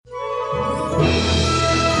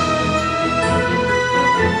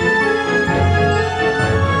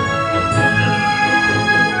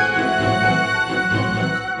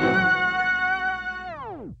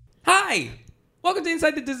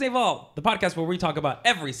inside the Disney Vault, the podcast where we talk about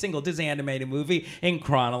every single Disney animated movie in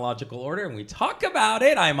chronological order, and we talk about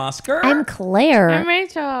it. I'm Oscar. I'm Claire. I'm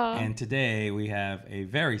Rachel. And today we have a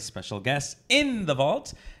very special guest in the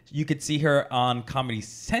vault. You could see her on Comedy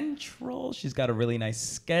Central. She's got a really nice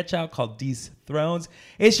sketch out called These Thrones.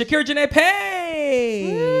 It's Shakira Janae Pay.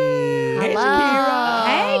 Hey, Hello. Shakira.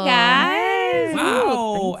 Hey guys.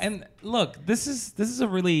 Wow. And look, this is a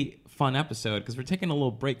really fun episode because we're taking a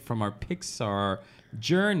little break from our Pixar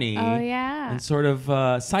journey. Oh, yeah. And sort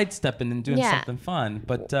of sidestepping and doing Yeah. something fun.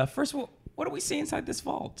 But first, what do we see inside this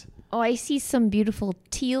vault? Oh, I see some beautiful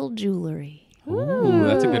teal jewelry. Ooh,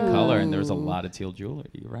 that's a good color, and there's a lot of teal jewelry.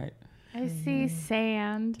 You're right. I see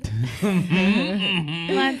sand.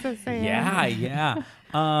 Lots of sand. Yeah.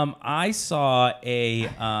 I saw a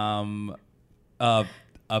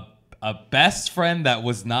best friend that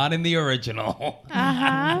was not in the original.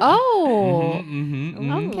 Uh-huh. Oh.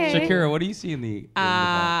 Okay. Shakira, what do you see in the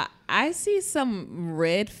vault? I see some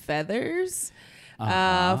red feathers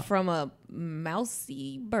from a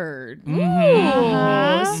mousy bird.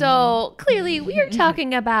 So clearly we are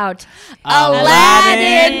talking about Aladdin.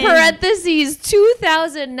 Aladdin, parentheses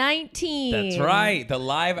 2019. That's right, the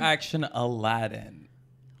live action Aladdin.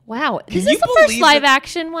 Wow. Can Is this you the first believe live that-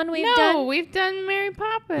 action one we've No, done? we've done Mary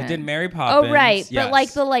Poppins. We did Mary Poppins. Oh, right. Yes. But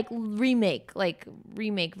like the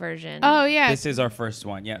remake version. Oh, yeah. This is our first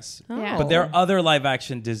one, yes. Yeah. But there are other live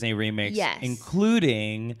action Disney remakes, Yes.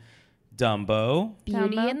 including Dumbo.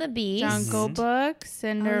 Beauty Dumbo, and the Beast. Jungle Book,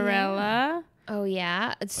 Cinderella. Oh,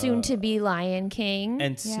 yeah. Soon to be Lion King.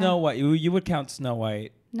 And Yeah. Snow White. You would count Snow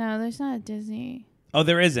White. No, there's not a Disney. Oh,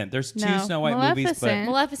 there isn't. There's two No. Snow White movies, Maleficent.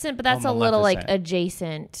 Maleficent, but that's a little like Maleficent.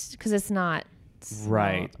 adjacent because it's not. but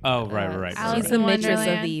right. Oh, right. Alice She's in the mistress of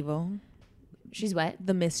Wonderland. evil. She's what?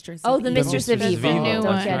 The mistress. Oh, of the evil. Mistress of That's the Evil. new Don't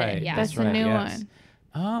one. get right. it. Yeah. That's the right, new yes. one.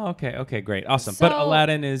 Oh, okay, great, awesome. But So-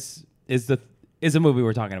 Aladdin is a movie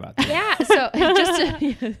we're talking about. Yeah, so just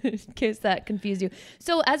to, in case that confused you.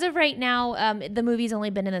 So as of right now, the movie's only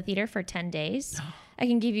been in the theater for 10 days. I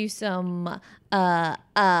can give you some bare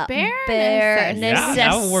necessities. Yeah,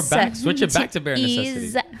 now we're back. Switch it back to bare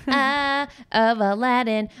necessities. Of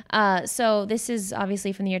Aladdin. So this is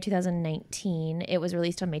obviously from the year 2019. It was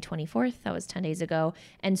released on May 24th. That was 10 days ago.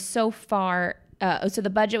 And so far, so the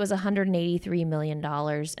budget was $183 million.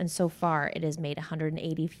 And so far it has made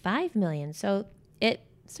 $185 million. So it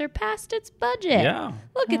surpassed its budget. Yeah.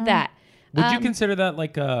 Look at that. Would you consider that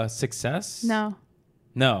like a success? No,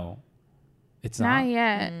 No. It's not. not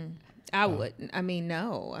yet. I wouldn't. I mean,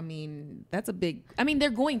 no. I mean, that's a big. I mean,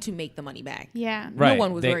 they're going to make the money back. Yeah. Right. No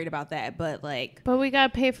one was They- worried about that, but like, But we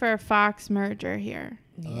got to pay for a Fox merger here.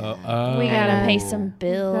 We gotta pay some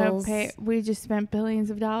bills. We just spent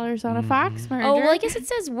billions of dollars on a Fox merger. Oh, well, I guess it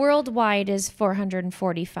says worldwide is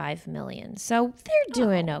 445 million. So they're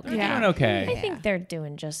doing okay. Yeah. Doing okay. I think they're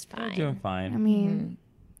doing just fine. They're doing fine. I mean,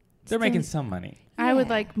 They're making some money. I would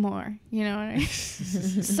like more. You know what I mean?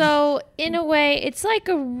 So in a way, it's like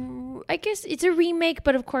I guess it's a remake,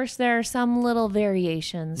 but of course there are some little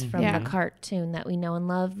variations from Yeah. the cartoon that we know and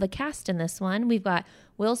love. The cast in this one, we've got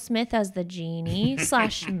Will Smith as the genie /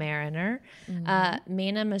 Mariner,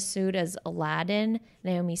 Mena Massoud as Aladdin,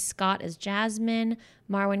 Naomi Scott as Jasmine,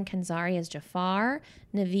 Marwan Kanzari as Jafar,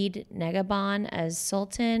 Naveed Negaban as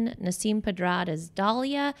Sultan, Nassim Pedrad as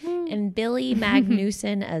Dahlia, and Billy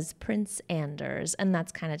Magnuson as Prince Anders. And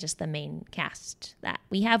that's kind of just the main cast that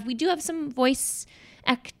we have. We do have some voice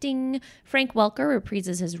acting. Frank Welker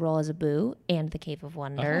reprises his role as Abu and the Cave of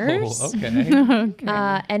Wonders. Oh,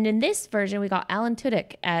 okay. And in this version, we got Alan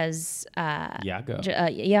Tudyk as Iago.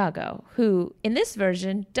 Iago, who in this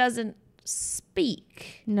version doesn't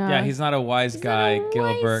speak. No. Yeah, he's not a wise guy, not a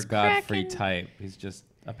Gilbert wisecracking- Godfrey type. He's just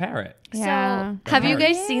a parrot. Yeah. So, have you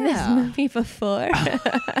Parrot. guys seen this movie before?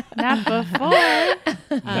 Not before. No,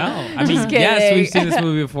 I mean, yes, we've seen this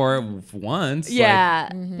movie before once. like- yeah.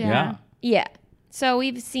 yeah. Yeah. So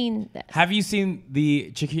we've seen this. Have you seen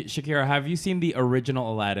Shakira? Have you seen the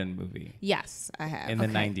original Aladdin movie yes, I have. in the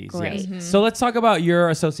 90s? great. Yes. So let's talk about your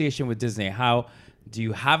association with Disney. How do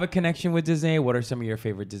you have a connection with Disney? What are some of your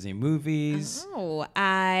favorite Disney movies? Oh,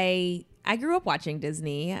 I grew up watching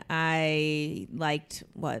Disney. I liked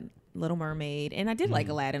Little Mermaid, and I did like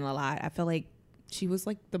Aladdin a lot. I feel like she was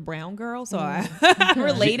like the brown girl, so I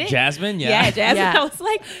related. Jasmine, Yeah, Jasmine. Yeah. I was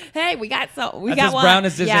like, hey, we got That's one. as brown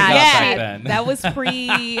as Disney got yeah. back then. That was pre.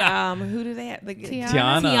 Who do they have?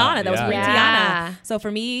 Tiana. Tiana. That was pre Yeah. Tiana. So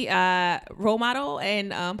for me, role model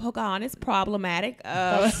and Pocahontas problematic.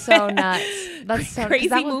 That's so nuts. That's so crazy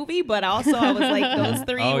that was- movie, but also I was like, those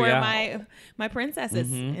three Oh, were yeah. my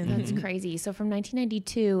princesses. And That's crazy. So from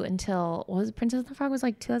 1992 until what was it, Princess and the Frog was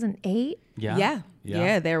like 2008.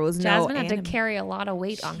 yeah, there was Jasmine no had to anim- carry a lot of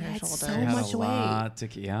weight on her had shoulders. so They had much a weight. lot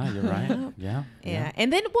to, yeah, you're right. Yeah. Yeah.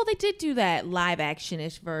 And then, well, they did do that live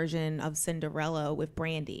action-ish version of Cinderella with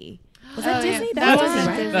Brandy. Was that Oh, yeah. Disney? That was wasn't Disney,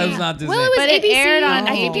 right? Disney. That was not Disney. Well, it was But it ABC. aired on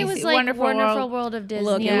I think it ABC. was like Wonderful Wonderful World. World of Disney.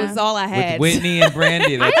 Look, Yeah. it was all I had. With Whitney and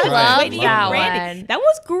Brandy. That's I right. love Whitney that and one. Brandy. That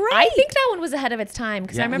was great. I think that one was ahead of its time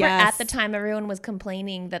because Yeah. I remember Yes. at the time everyone was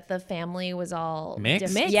complaining that the family was all Mixed?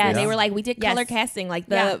 different. Mixed. Yes. Yeah, they were like, we did color Yes. casting. Like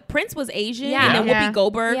the Yeah. Prince was Asian, Yeah. and then Yeah. Whoopi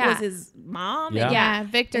Goldberg Yeah. was his mom. Yeah. And Yeah,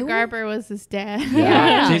 Victor Ooh. Garber was his dad. Yeah.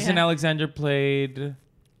 Yeah. Jason Alexander played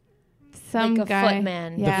Some like a guy.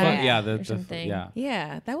 footman. the Yeah. foot. Yeah, Or the something. yeah.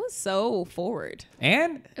 yeah, that was so forward.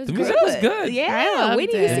 And was the music good. was good. Yeah, I loved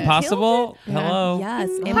Whitney it. Houston Impossible. Yeah. Hello. Yes,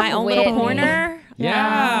 in Love my own little Whitney. corner.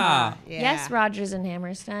 Yeah. Yes, Rogers and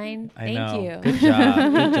Hammerstein. I Thank know. you. Good job.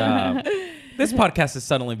 Good job. This podcast has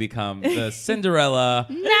suddenly become the Cinderella,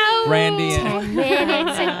 Brandy, and 10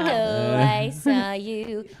 minutes ago, I saw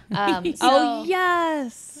you. So, Oh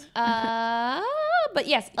yes. but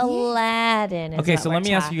yes, Aladdin. Is Okay, what so we're let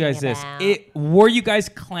me ask you guys talking this: about. were you guys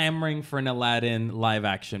clamoring for an Aladdin live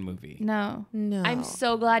action movie? No. No, I'm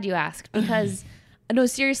so glad you asked because, no,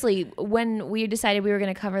 seriously, when we decided we were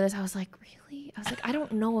going to cover this, I was like, really? I was like, I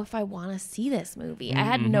don't know if I want to see this movie. I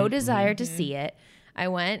had no desire to see it. I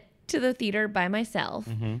went to the theater by myself,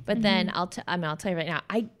 but then I'll tell you right now,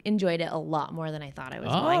 I enjoyed it a lot more than I thought I was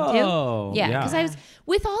Oh, going to. Yeah, yeah. because I was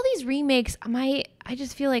with all these remakes. I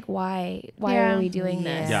just feel like why Yeah. are we doing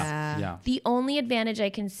this? Yeah, yeah. The only advantage I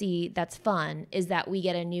can see that's fun is that we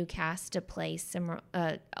get a new cast to play some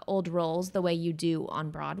old roles the way you do on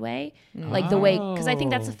Broadway. Like the way, because I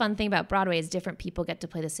think that's the fun thing about Broadway is different people get to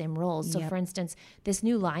play the same roles. So for instance, this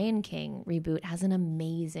new Lion King reboot has an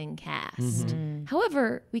amazing cast.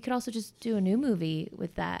 However, we could also just do a new movie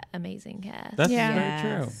with that amazing cast. That's Yeah. very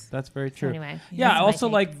true. Yes. That's very true. anyway, yeah, that's I my also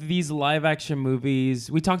take. like these live action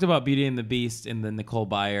movies. We talked about Beauty and the Beast in the Nicole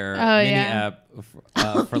Byer Oh, mini yeah.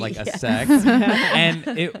 app for like a sec, and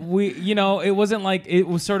it wasn't like it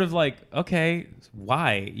was sort of like okay,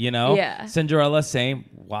 why Yeah. Cinderella same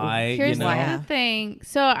why Here's Yeah. the thing.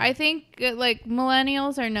 So I think like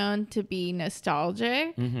millennials are known to be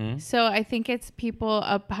nostalgic. Mm-hmm. So I think it's people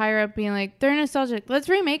up higher up being like, they're nostalgic. Let's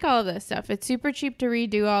remake all of this stuff. It's super cheap to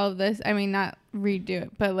redo all of this. I mean, not redo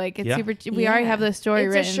it, but like it's Yeah. super cheap. We already have the story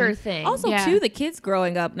it's written. a sure thing. Also, Yeah. too, the kids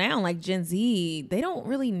growing up now, like Gen Z, they don't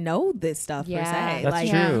really know this stuff per Yeah. se. That's like,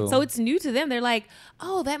 true. So it's new to them. They're like,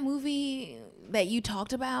 "Oh, that movie that you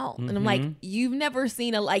talked about," and I'm like, "You've never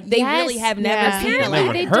seen a like." They Yes. really have never Yeah. seen a Never Apparently,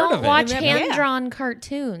 like. they heard of don't it. watch Yeah. hand-drawn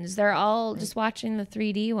cartoons. They're all just watching the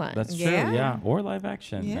 3D ones. That's true. Yeah. Yeah, or live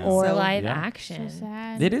action. Yeah. Yeah. or So- live Yeah. So action.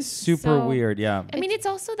 sad. It is super So- weird. Yeah. I mean, it's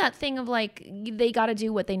also that thing of like they got to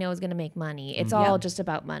do what they know is going to make money. It's all just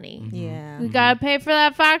about money. Yeah. We gotta pay for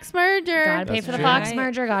that Fox merger. Got to pay That's for the true. Fox Right.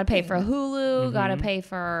 merger. Got to pay for Hulu. Got to pay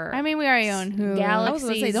for. I mean, we already own Hulu. I was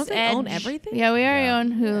gonna say, don't they own Edge. everything? Yeah, we already Yeah.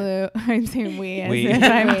 own Hulu. I'm saying we. As We. if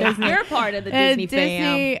I'm Disney. You're a part of the Disney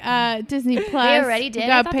fam. Disney Plus. already did? We I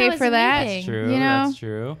gotta thought pay that was for a new that. thing. True. You know, That's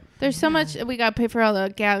true. there's so much we gotta pay for all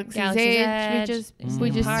the Galaxy's Edge.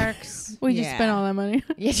 We just parks. we just Yeah. spent all that money.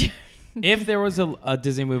 Yeah. If there was a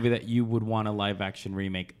Disney movie that you would want a live action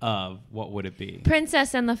remake of, what would it be?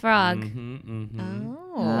 Princess and the Frog. Mm-hmm, mm-hmm.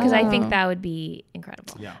 Oh. Because I think that would be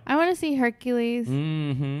incredible. Yeah. I want to see Hercules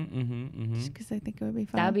Mm-hmm, mm-hmm, mm-hmm. because I think it would be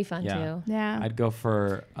fun. That would be fun Yeah. too. Yeah. I'd go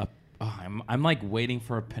for a. Oh, I'm like waiting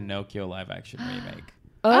for a Pinocchio live action remake.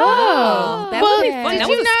 Oh, that well, would be fun. Did That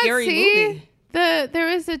you was a not scary see movie. there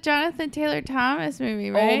was a Jonathan Taylor Thomas movie,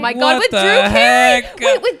 right? Oh my What God, with the Drew Carey. heck?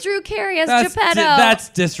 Wait, with Drew Carey as That's Geppetto. that's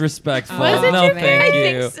disrespectful. Was it no, Drew thank Carey?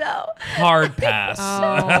 I you. think so. Hard pass.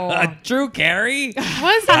 Oh. Drew Carey. Was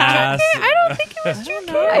it Drew Pass. Carey? I don't think it was Drew I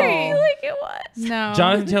Carey. feel like it was. No.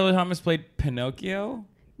 Jonathan Taylor Thomas played Pinocchio.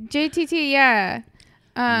 JTT, yeah.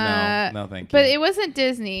 No, thank you. But it wasn't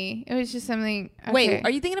Disney. It was just something. Okay. Wait, are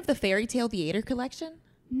you thinking of the Fairy Tale Theater Collection?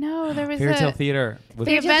 No, there was Fairy Tale a. Theater. With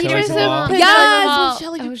The Shelley Adventures of Duvall. Pin- Yes,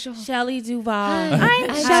 Shelley, with Shelley Shelley Duvall. I'm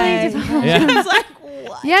Hi. Shelley Duvall. Yeah. I was like,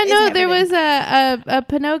 what? Yeah, is no, there happening? was a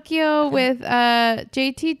Pinocchio with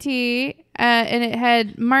JTT, and it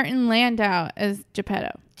had Martin Landau as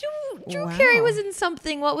Geppetto. Drew Wow. Carey was in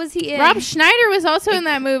something. What was he in? Rob Schneider was also in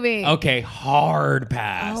that movie. Okay, hard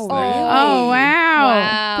pass. Oh, there. really? Oh wow.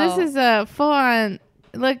 Wow. This is a full on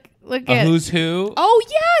look A at who's who? Oh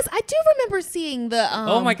yes, I do remember seeing the.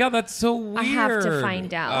 Oh my god, that's so weird. I have to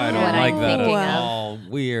find out I what don't like I'm that thinking at of. all.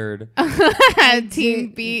 Weird. Teen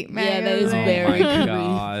Beat Yeah, that is magazine. very oh my creepy.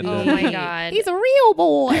 god. Oh my god. He's a real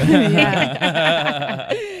boy.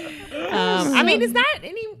 Yeah. I mean, is that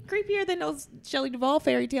any creepier than those Shelley Duvall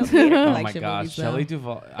fairy tale Oh my collection gosh, movies? though? Shelley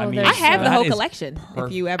Duvall. I Oh, mean, there's I have the that whole is collection. If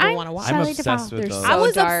perfect. you ever want to watch. I'm Shelley obsessed Duvall. with They're those. I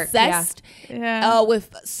was dark, obsessed Yeah.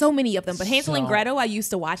 with so many of them, but Hansel and So- Gretel I used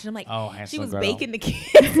to watch, and I'm like, Oh, Hansel she and was Gretel. baking the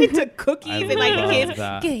kids into cookies, I and like the love kids,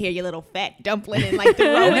 that. get here, you little fat dumpling, and like throw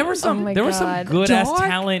And it. there were some, my there was some God. good ass Dark,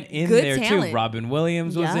 talent in good there talent. too. Robin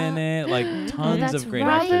Williams was Yeah. in it. Like tons that's of great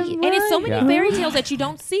right. actors. And it's so many Yeah. fairy tales that you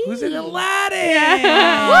don't see. Who's in Aladdin?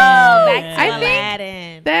 Woo! Back to I think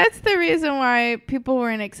Aladdin. That's the reason why people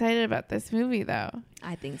weren't excited about this movie, though.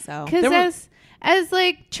 I think so. Because There were- as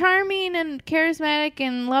like charming and charismatic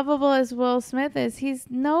and lovable as Will Smith is, he's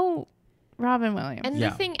no Robin Williams. And Yeah.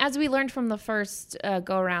 the thing, as we learned from the first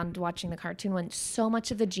go around watching the cartoon one, so much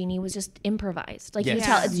of the genie was just improvised. Like you Yes.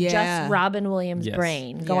 can tell it's Yeah. just Robin Williams' Yes.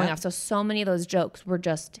 brain going Yeah. off. So many of those jokes were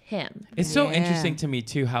just him. It's so Yeah. interesting to me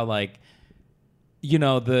too how like, you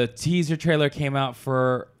know, the teaser trailer came out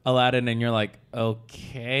for Aladdin and you're like,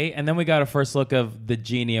 okay, and then we got a first look of the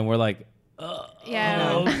genie and we're like,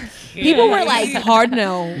 yeah. okay. People were like hard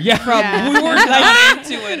no. Yeah, we weren't like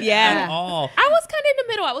into it Yeah. at all. I was kind of in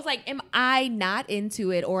the middle. I was like, am I not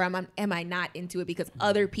into it, or am I not into it because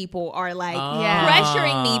other people are like Yeah.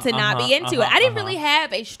 pressuring me to not be into it? I didn't really uh-huh.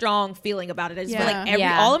 have a strong feeling about it. I just feel like Yeah.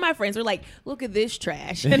 Yeah. all of my friends were like, look at this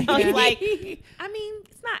trash. And I was like, I mean,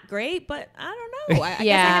 it's not great, but I don't know. I guess I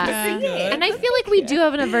have to see it. And I feel like we do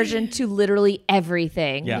have an aversion to literally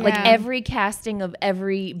everything. Yeah. Like Yeah. every casting of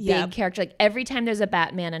every big Yep. character. Like every time there's a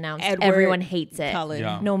Batman announced, Edward everyone hates it. Cullen.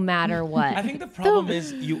 Yeah. No matter what. I think the problem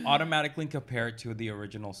is you automatically compare it to the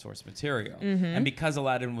original source material. And because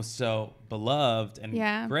Aladdin was so beloved and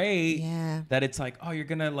Yeah. great, Yeah. that it's like, oh, you're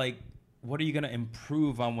going to like, what are you going to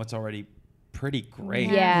improve on what's already pretty great?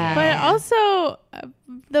 Yeah. But also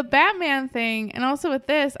the Batman thing, and also with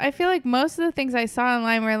this, I feel like most of the things I saw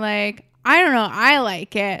online were like, I don't know, I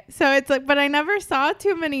like it. So it's like, but I never saw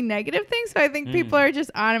too many negative things. So I think people are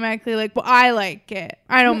just automatically like, well, I like it.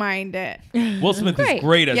 I don't mind it. Will Smith Great. is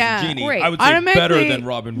great as Yeah. a genie. Great. I would say better Automatically- than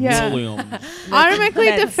Robin Yeah. Williams. Automatically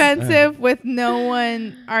That's- defensive with no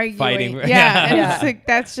one arguing. Fighting. Yeah. And Yeah. it's like,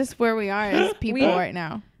 that's just where we are as people right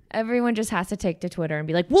now. Everyone just has to take to Twitter and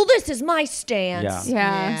be like, well, this is my stance.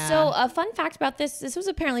 Yeah. Yeah. So a fun fact about this was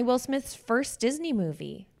apparently Will Smith's first Disney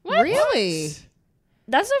movie. Really?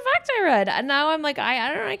 That's a fact I read. And now I'm like, I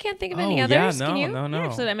don't know. I can't think of any Oh, others. yeah, Can you? no.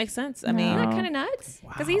 Actually, that makes sense. I Isn't mean, that kind of nuts?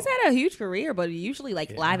 because he's had a huge career, but usually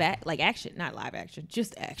like like action, not live action,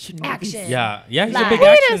 just action. Movies. Action. Yeah, he's a Live. big Wait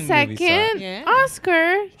a action movie star. second. Yeah.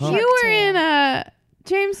 Oscar, you were in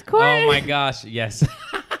James Corden. Oh my gosh, yes.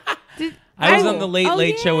 Did- I was on the Oh,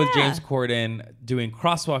 Late Show with yeah. James Corden doing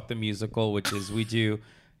Crosswalk the Musical, which is we do,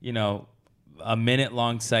 you know, a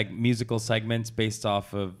minute-long musical segments based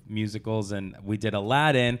off of musicals, and we did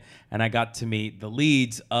Aladdin, and I got to meet the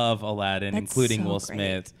leads of Aladdin, That's including so Will great.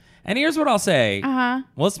 Smith. And here's what I'll say: Uh-huh.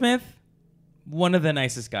 Will Smith, one of the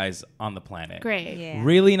nicest guys on the planet. Great. Yeah.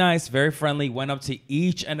 Really nice, very friendly. Went up to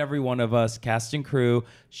each and every one of us, cast and crew,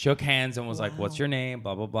 shook hands, and was like, "What's your name?"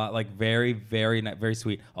 Blah blah blah. Like very, very, very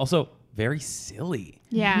sweet. Also, very silly.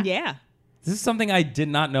 Yeah. Yeah. This is something I did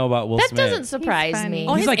not know about Will That Smith. doesn't surprise funny. me.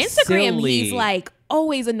 On He's, his like, Instagram, silly. he's like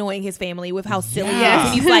always annoying his family with how silly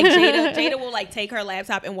Yeah. he is. And he's like, Jada will like take her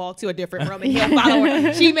laptop and walk to a different room and he'll follow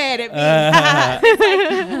her. She mad at me.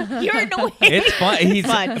 It's like, you're annoying. It's fun. He's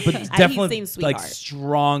Fun. but He definitely seems like sweetheart.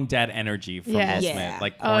 strong dad energy from Yes. Will Yeah. Smith,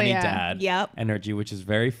 like Oh, corny yeah. dad Yep. energy, which is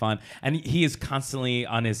very fun. And he is constantly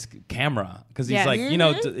on his camera because he's Yes. like, you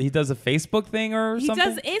know, he does a Facebook thing or He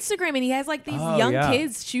something. does Instagram and he has like these Oh, young yeah.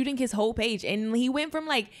 kids shooting his whole page. And he went from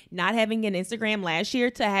like not having an Instagram last year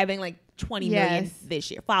to having like 20 million Yes.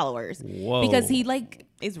 this year followers. Whoa. Because he like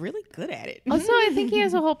is really good at it. Also, I think he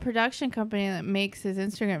has a whole production company that makes his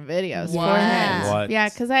Instagram videos Wow. for him. What? Yeah,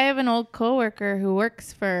 because I have an old coworker who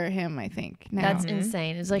works for him, I think. Now. That's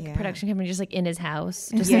insane. It's like Yeah. a production company just like in his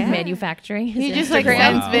house, just Yeah. like manufacturing. His he just like Instagram.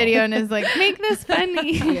 sends Wow. video and is like, make this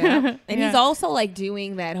funny. Yeah. And Yeah. he's also like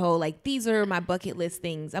doing that whole like these are my bucket list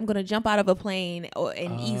things. I'm gonna jump out of a plane or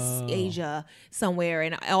in East Asia somewhere,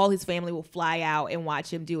 and all his family will fly out and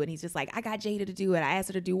watch him do it. And he's just like, I got Jada to do it. I asked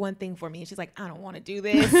her to do one thing for me, and she's like, I don't want to do this.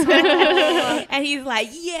 this. And he's like,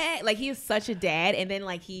 yeah, like he is such a dad. And then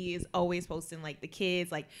like he is always posting like the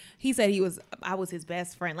kids. Like he said I was his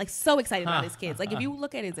best friend. Like so excited about his kids. Like if you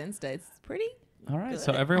look at his Insta, it's pretty. All right, Good.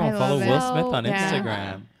 so everyone I follow love Will it. Smith on Yeah.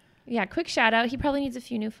 Instagram. Yeah, quick shout out. He probably needs a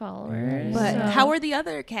few new followers. But So- how were the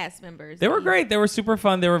other cast members? They were great. They were super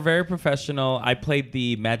fun. They were very professional. I played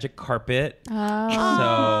the magic carpet.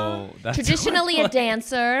 So that's traditionally a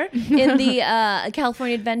dancer in the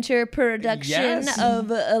California Adventure production Yes. of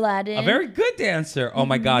Aladdin. a very good dancer. Oh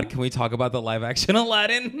my God. Can we talk about the live action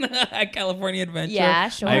Aladdin at California Adventure? Yeah,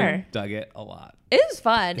 sure. I dug it a lot. It was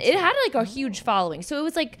fun. It had like a huge following. So it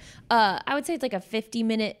was like, I would say it's like a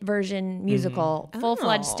 50-minute version musical,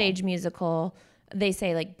 full-fledged Oh. stage musical. They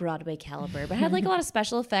say like Broadway caliber, but had like a lot of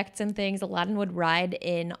special effects and things. Aladdin would ride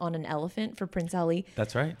in on an elephant for Prince Ali.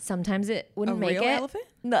 That's right. Sometimes it wouldn't A make real it. elephant?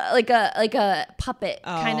 No, like a puppet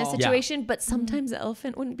kind of Oh. situation, but sometimes the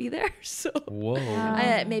elephant wouldn't be there. So Whoa.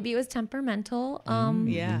 maybe it was temperamental.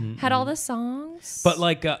 Yeah. Had all the songs. But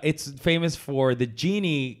like, it's famous for the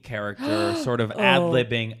genie character sort of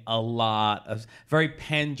ad-libbing a lot of very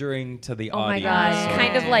pandering to the oh my audience. gosh, sort of-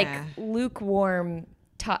 kind of like Yeah. lukewarm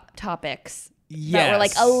topics. That Yes. were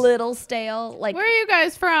like a little stale. Like Where are you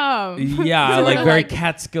guys from? Yeah, Sort like of very like-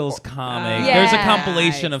 Catskills comic. Yeah. There's a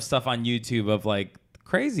compilation of stuff on YouTube of like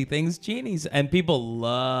crazy things genies, and people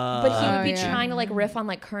love. but he would be yeah. trying to like riff on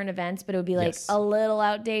like current events, but it would be like Yes. a little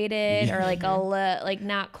outdated or like like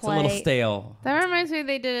not It's a quite. little stale. That reminds me,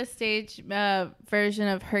 they did a stage version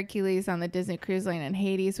of Hercules on the Disney Cruise Line, and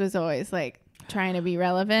Hades was always like trying to be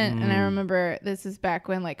relevant. And I remember this is back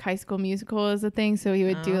when like High School Musical was a thing, so he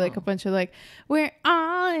would do like a bunch of like, we're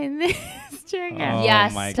all in this together. Oh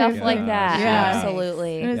Yes, my stuff like gosh, that. yeah.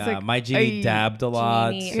 Absolutely. It's Yeah, like, my genie are dabbed a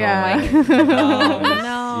lot. Genie, so- Yeah. Oh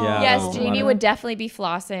no. Yeah, Yes, a lot Genie of- would definitely be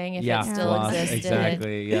flossing if Yeah, it still floss, existed.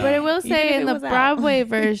 exactly. Yeah. But I will Even say if in it the was out. Broadway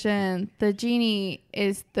version, the genie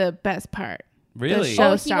is the best part. Really?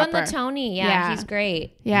 show- Oh, he won the Showstopper. Tony. Yeah, Yeah. he's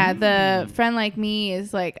great. Yeah, the Friend Like Me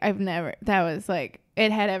is like that was like it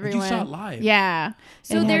had everyone. saw it live? Yeah.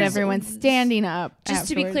 So So it had there's- everyone standing up. Just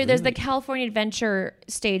to be clear, afterwards. there's the California Adventure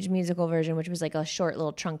stage musical version, which was like a short,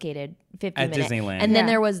 little truncated 50-minute. Disneyland. And then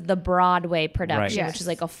Yeah. there was the Broadway production, Right. which is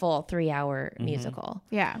like a full 3-hour musical.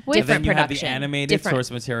 Yeah. And With- then different you have the production. animated Different. source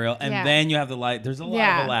material, and Yeah. then you have the light. There's a lot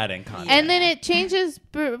Yeah. of Aladdin content. And then it changes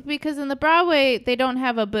because in the Broadway they don't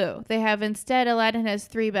have a boo. They have instead Aladdin has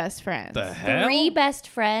 3 best friends. the hell? 3 best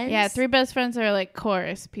friends. Yeah, 3 best friends are like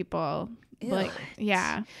chorus people. Like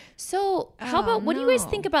yeah. So how about, what do you guys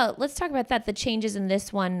think about, let's talk about that, the changes in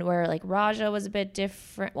this one where like Raja was a bit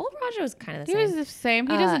different. Well, Raja was kind of the He was same. the same.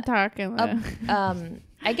 He doesn't talk in the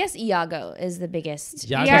I guess Iago is the biggest.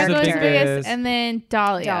 Iago's Iago's the the biggest. biggest, and then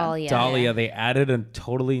Dahlia. Dahlia. Dahlia, they added a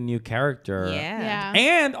totally new character. Yeah. Yeah.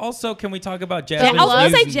 And also, can we talk about Jasmine's I was gonna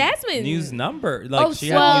say news- Jasmine. news number? Like, Oh, she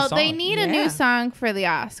had a new Well, song. they need a Yeah. new song for the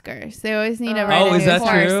Oscars. They always need to write Oh, a is new that song.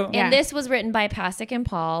 true? And Yeah. this was written by Pasek and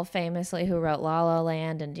Paul, famously, who wrote La La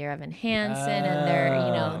Land and Dear Evan Hansen, and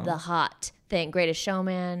they're, the hot thing, Greatest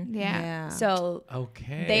Showman. Yeah. So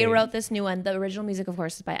Okay. they wrote this new one. The original music, of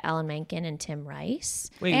course, is by Alan Menken and Tim Rice.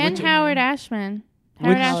 Wait, And which, Howard Ashman.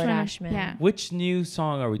 Which- Howard Ashman. Yeah. which new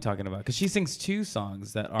song are we talking about? Because she sings 2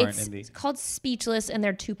 songs that aren't It's in the. called Speechless, and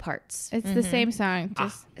they're 2 parts. It's the same song.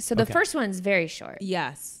 Just So the Okay. first one's very short.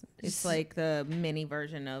 Yes. It's like the mini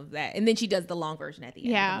version of that. And then she does the long version at the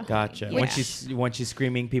end. Yeah. of the movie. Gotcha. Yeah. When she's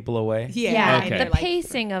screaming people away. Yeah, Okay. the Like,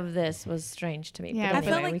 pacing of this was strange to me. Yeah, but I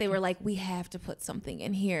felt anyway, like we they can- were like, we have to put something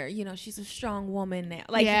in here. She's a strong woman now.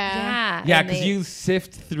 Like, Yeah. Yeah, and because they- you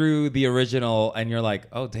sift through the original and you're like,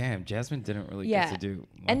 oh, damn, Jasmine didn't really Yeah. get to do much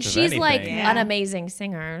And of she's like anything. an amazing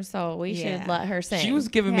singer, so we Yeah. should let her sing. She was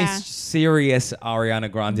giving me Yeah. serious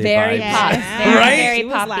Ariana Grande very vibes. pop, Yeah. very, Right? very She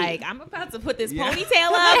was poppy. like, I'm about to put this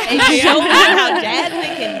ponytail up and show you how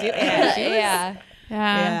Jasmine can do it. Yeah, she was- yeah.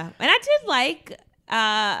 yeah. And I did like,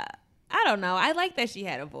 I don't know. I like that she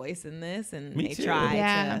had a voice in this, and Me they too. tried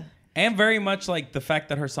Yeah. to. And very much like the fact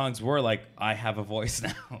that her songs were like, I have a voice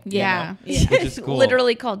now. you Yeah. know? Yeah. Which is cool.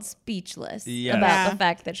 Literally called Speechless Yes. about Yeah. the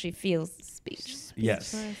fact that she feels speech.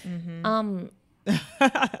 Yes.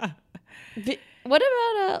 What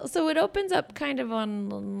about so it opens up kind of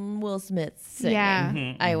on Will Smith's singing,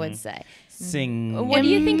 Yeah. I would say. Sing. What do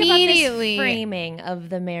you think about this Immediately. framing of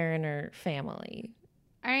the Mariner family?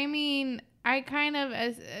 I mean, I kind of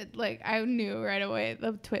I knew right away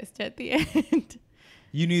the twist at the end.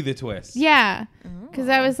 You knew the twist. Yeah. Because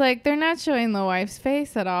I was like, they're not showing the wife's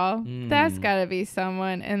face at all. That's got to be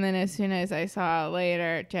someone. And then as soon as I saw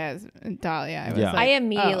later Dahlia, I was like, I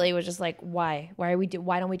immediately was just like, why? Why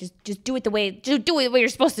don't we just do it the way you're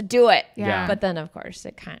supposed to do it? Yeah. But then of course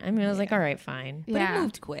it kind of, I was like, all right, fine. But it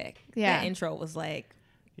moved quick. Yeah. That intro was like,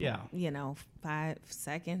 Yeah. 5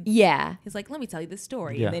 seconds. Yeah. He's like, let me tell you this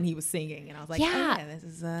story. Yeah. And then he was singing. And I was like, Yeah. yeah, this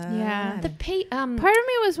is, Part of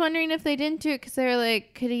me was wondering if they didn't do it because they were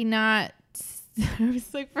like, could he not? I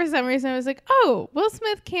was like, for some reason, I was like, oh, Will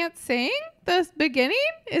Smith can't sing the beginning?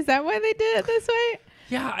 Is that why they did it this way?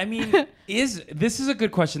 Yeah, I mean, this is a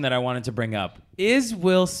good question that I wanted to bring up. Is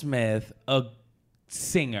Will Smith a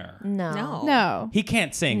singer? No. No. He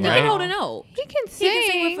can't sing, No. right? No. He can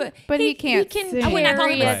sing, but he can't sing. I would not call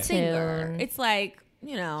him Carry a a singer. tune. It's like,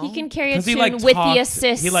 He can carry a 'Cause he, tune like, with talked- the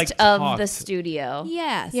assist he, like, of the talked studio.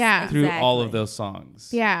 Yes. Yeah. Through all exactly. of those songs.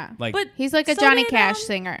 Yeah. Like, But He's like a So Johnny did, Cash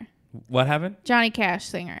singer. what happened? Johnny Cash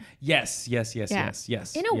singer. Yes. Yeah.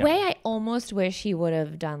 In In a way, I almost wish he would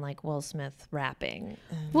have done like Will Smith rapping.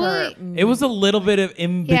 Well, It was a little bit of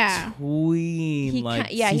in Yeah. between. He like,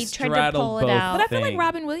 ki- yeah, he tried to straddled pull it both out. But I feel like things.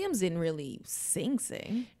 Robin Williams didn't really sing.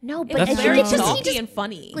 No, It but was I That's think very it's just he salty just and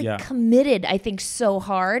funny. like Yeah. committed. I think so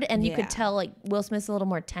hard, and you Yeah. could tell like Will Smith's a little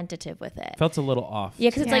more tentative with it. Felt a little off. Yeah,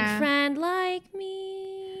 because it's like Yeah. friend like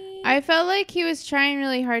me. I felt like he was trying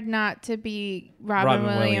really hard not to be Robin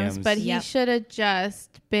Williams, but he Yep. should have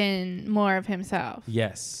just been more of himself.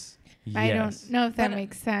 Yes. I Yes. don't know if that But-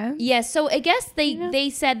 makes sense. Yeah, so I guess they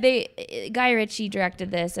said Guy Ritchie directed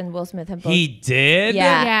this and Will Smith and both. He did?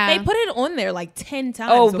 Yeah. Yeah. They put it on there like 10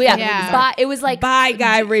 times. Oh before yeah, the movie Yeah. started. But it was like Bye,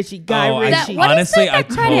 Guy Ritchie. Guy Oh, Ritchie. What is honestly, the I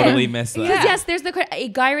credit? totally missed that. Because yes, there's a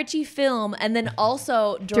Guy Ritchie film, and then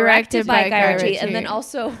also directed by Guy Ritchie, and then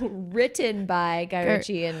also written by Guy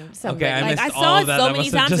Ritchie and somebody. Okay, I Like, missed I all saw of it that. so That many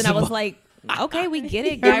must have times, and just I was blo- like, okay, we get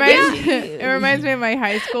it. It Guy reminds, Ritchie. it reminds me of my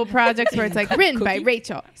high school projects where it's like written by Cookie?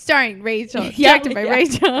 Rachel, starring Rachel, Yeah, directed by yeah.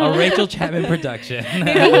 Rachel. A Rachel Chapman production.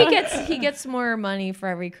 Maybe he gets more money for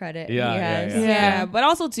every credit Yeah, he yeah, has. yeah. Yeah, but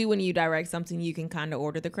also too, when you direct something, you can kind of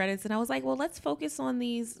order the credits. And I was like, well, let's focus on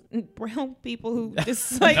these brown people who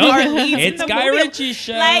just like No, are leads. it's in the Guy movie. Ritchie's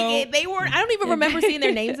show. Like they weren't. I don't even remember seeing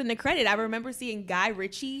their names in the credit. I remember seeing Guy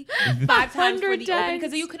Ritchie 5 times for 100 the opening times.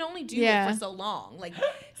 because you can only do Yeah. it for so long. Like,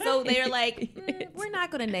 so they're like, we're not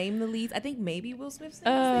gonna name the leads. I think maybe Will Smith said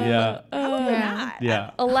his name, Yeah. but probably Yeah. not.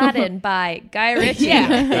 Yeah. Aladdin by Guy Ritchie.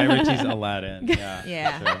 Yeah. Guy Ritchie's Aladdin. Yeah.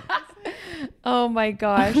 Yeah. Sure. Oh my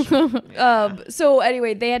gosh. So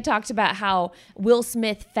anyway, they had talked about how Will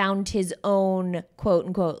Smith found his own quote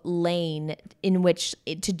unquote lane in which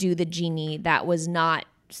to do the genie that was not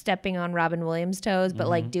stepping on Robin Williams' toes, but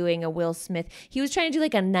like doing a Will Smith. He was trying to do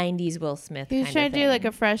like a 90s Will Smith. He was kind trying of to do thing. like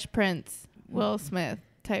a Fresh Prince Will Smith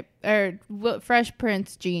type, or Fresh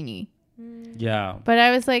Prince genie. Yeah. But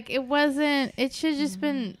I was like, it wasn't. It should just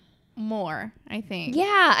been more. I think.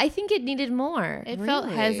 Yeah, I think it needed more. It felt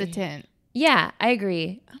Really? hesitant. Yeah, I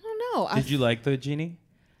agree. I don't know. Did you like the genie?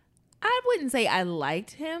 I wouldn't say I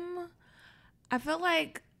liked him. I felt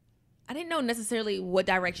like I didn't know necessarily what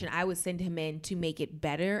direction I would send him in to make it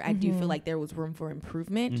better. I do feel like there was room for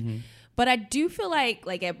improvement. But I do feel like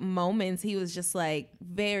at moments he was just like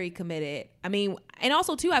very committed. I mean, and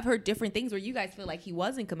also too, I've heard different things where you guys feel like he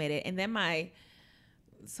wasn't committed. And then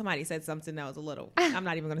somebody said something that was a little, I'm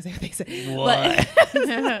not even going to say what they said. What?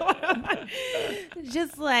 But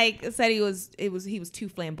just like said he was too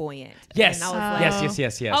flamboyant. Yes. And I was like,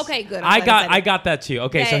 Yes. Okay, good. I'm I glad I said got it. that too.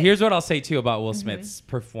 Okay, so Yeah. here's what I'll say too about Will Smith's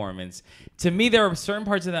performance. To me, there were certain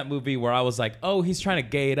parts of that movie where I was like, "Oh, he's trying to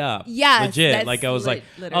gay it up." Yes, legit. that's Like I was like,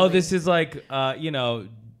 "Oh, literally. this is like,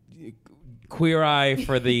 Queer Eye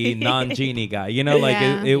for the non-genie guy." You know, like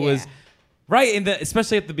Yeah. it was. Right,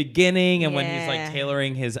 especially at the beginning and when he's like Yeah.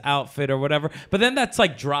 tailoring his outfit or whatever. But then that's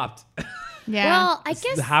like dropped Yeah. Well, I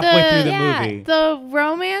guess halfway through the movie. The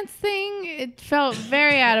romance thing, it felt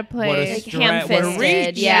very out of What a place. stretch. What a ham-fisted,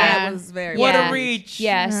 reach. yeah. it was very What Yeah. a reach.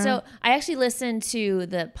 Yeah, so I actually listened to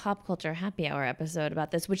the Pop Culture Happy Hour episode about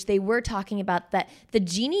this, which they were talking about that the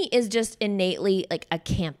genie is just innately like a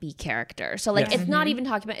campy character. So like Yes. it's not even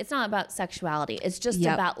talking about, it's not about sexuality. It's just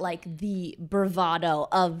Yep. about like the bravado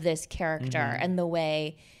of this character and the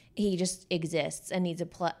way he just exists and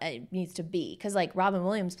needs to be, because like Robin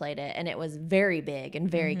Williams played it and it was very big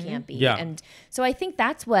and very campy. Yeah. And so I think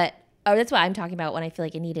that's what I'm talking about when I feel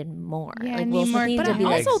like it needed more. Yeah, like it Will need Smith more needed But to I be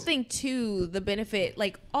like, also think too, the benefit,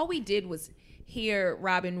 like all we did was hear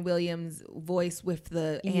Robin Williams' voice with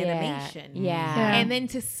the animation. Yeah. And then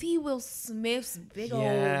to see Will Smith's big old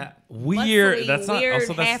weird. muscly, That's not weird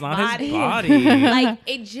also that's half not his body. body. Like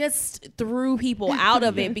it just threw people out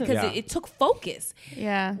of it because Yeah. it took focus.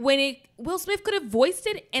 Yeah. When Will Smith could have voiced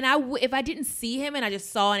it, and if I didn't see him and I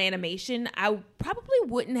just saw an animation, I probably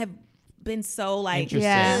wouldn't have been so like,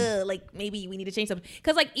 Interesting. "Ugh," like maybe we need to change something.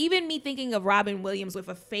 Because like even me thinking of Robin Williams with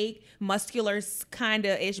a fake muscular kind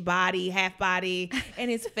of ish body, half body,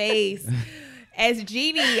 and his face. As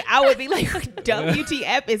Genie, I would be like,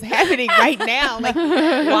 WTF is happening right now? Like,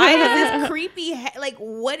 why is this creepy? Like,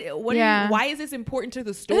 what? Why is this important to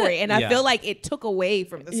the story? And I feel like it took away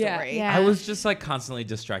from the story. Yeah. I was just like constantly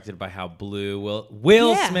distracted by how blue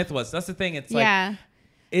Will Yeah. Smith was. That's the thing. It's like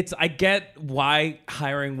I get why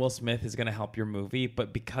hiring Will Smith is going to help your movie,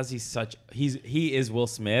 but because he is Will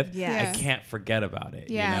Smith, Yes. I can't forget about it.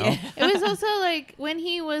 Yeah. You know? It was also like when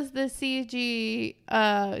he was the CG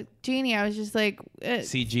Genie, I was just like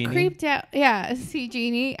See Genie? creeped out. Yeah, see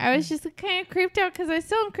Genie. I was just kind of creeped out because I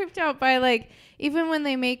still am creeped out by like even when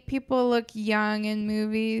they make people look young in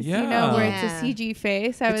movies, you know, where it's a CG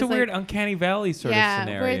face. It's a weird uncanny valley sort of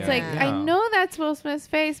scenario. where it's like Yeah. I know that's Will Smith's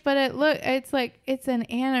face, but it's like it's an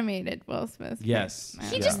animated Will Smith. Yes.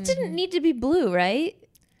 Face. He just didn't need to be blue, right?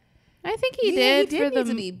 I think he Yeah, did he for did the need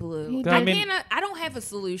to be blue. he I mean- I don't have a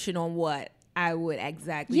solution on what I would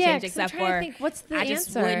exactly Yeah, change, 'cause I'm except trying to for think, what's the I just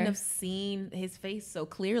answer? wouldn't have seen his face so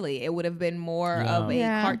clearly. It would have been more of a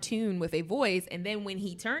Yeah. cartoon with a voice, and then when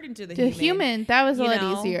he turned into the human, that was a you lot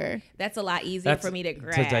know, easier. That's a lot easier for me to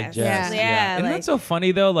grasp. digest. Yeah. Yeah, Isn't like- that so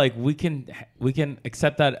funny though? Like we can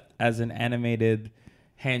accept that as an animated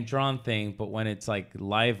hand drawn thing, but when it's like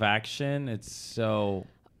live action, it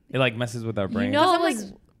like messes with our brain. know, I'm it was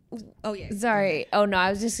like, oh yeah, Sorry. Oh no, I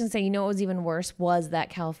was just gonna say. You know what was even worse was that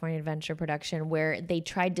California Adventure production where they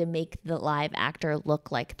tried to make the live actor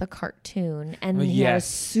look like the cartoon, and he had a yes.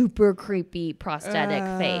 super creepy prosthetic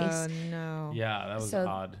face. no. Yeah, that was So-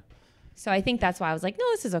 odd. So I think that's why I was like, no,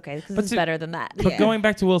 this is okay because But it's see- better than that. But going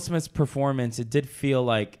back to Will Smith's performance, it did feel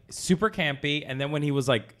like super campy, and then when he was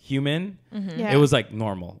like human, Yeah. it was like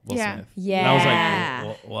normal Will Yeah. Smith. Yeah. And I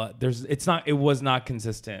was like, what? It was not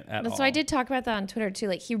consistent at all. So I did talk about that on Twitter too.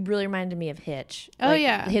 Like he really reminded me of Hitch. Oh, Like,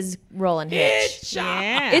 yeah. his role in Hitch.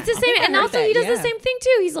 Yeah, It's the I think same, I and heard also that, he does yeah. the same thing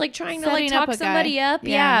too. He's like trying to like Setting up talk a guy. somebody up, Yeah.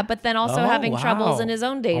 yeah, but then also Oh, having wow. troubles in his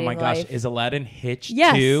own dating Oh my gosh, life. is Aladdin Hitch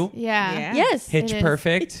Yes. too? Yeah. Yeah. Yes, Hitch It is.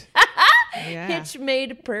 perfect. Yeah. Hitch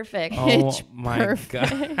made perfect. Oh Hitch my perfect.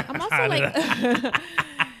 god. I'm also like,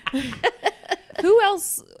 who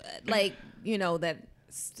else, like, you know, that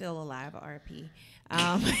still alive, RP?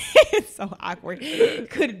 It's so awkward.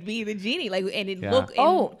 Could be the Genie, like, and it Yeah. look, and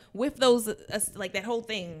Oh. with those, like that whole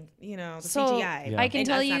thing, you know, the So CGI. Yeah. I can and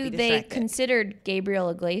tell us not you be they distracted. considered Gabriel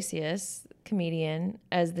Iglesias, comedian,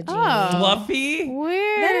 as the Genie. Oh. Fluffy?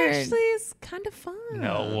 Weird. That actually is kind of fun.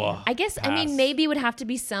 No. I guess I mean Pass. maybe it would have to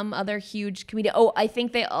be some other huge comedian. Oh, I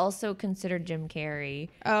think they also considered Jim Carrey.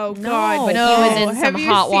 Oh No, God, but no. he was in Have some you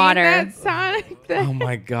hot seen water. That Sonic thing? Oh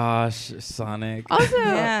my gosh, Sonic. Also,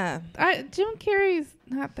 Yeah. Jim Carrey's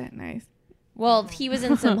not that nice. Well, he was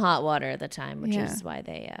in some hot water at the time, which Yeah. is why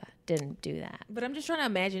they didn't do that. But I'm just trying to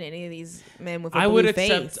imagine any of these men with a I blue would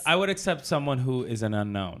face. accept. I would accept someone who is an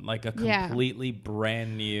unknown, like a Yeah. completely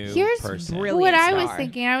brand new Here's person. brilliant. What I was star.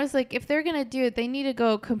 thinking, I was like, if they're gonna do it, they need to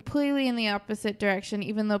go completely in the opposite direction.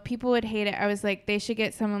 Even though people would hate it, I was like, they should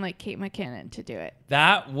get someone like Kate McKinnon to do it.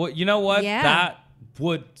 That would, you know what? Yeah. That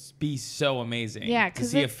would be so amazing. Yeah, to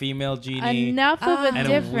 'cause see a it's female genie. Enough of a And a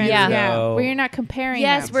difference, weirdo. yeah, where you're not comparing.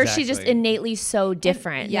 Yes, them. where she's just Exactly. innately so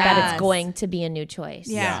different that Yes. it's going to be a new choice.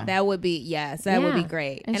 Yeah. That would be that would be Yeah.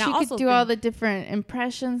 great. and she I could also do all the different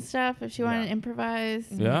impression stuff if she wanted Yeah. to improvise.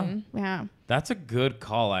 Yeah, Yeah. that's a good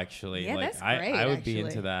call. Actually, Yeah, like that's I great, would be actually.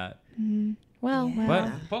 into that. Well,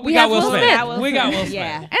 But We we got have Will Will Smith. Smith. We got Will Smith.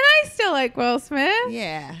 Yeah. And I still like Will Smith.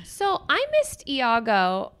 Yeah. so I missed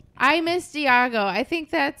Iago. I miss Iago. I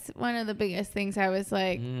think that's one of the biggest things. I was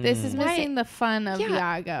like, this is missing the fun of Yeah.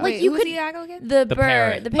 Iago. Like, Wait, you who's could- Iago again? The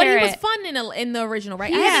parrot. the But he parrot. was fun in the original,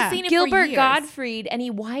 right? I Yeah. haven't seen it for Gilbert years. Gottfried, and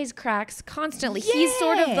he wisecracks constantly. He's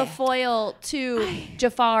sort of the Yeah. foil to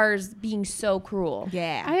Jafar's being so cruel.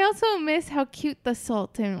 Yeah. I also miss how cute the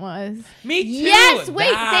Sultan was. Me too. Yes,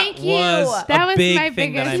 wait, That thank you. Was That a was big my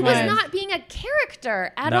thing that biggest I He was one. missed. not being a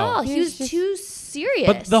character at No. all. He He was was just- too serious.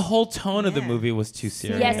 But the whole tone of the Yeah. movie was too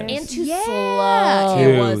serious. yes, and too Yeah. slow. It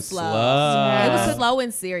Too was slow. slow. It was slow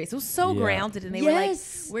and serious. It was so Yeah. grounded, and they were like,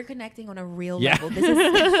 Yes. "We're connecting on a real Yeah. level." This is like,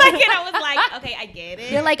 and I was like, "Okay, I get it."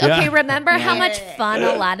 They're like, Yeah. okay, remember how Yeah. much fun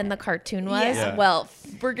Aladdin the cartoon was? Yeah. Well,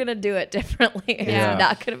 we're gonna do it differently. Yeah. It's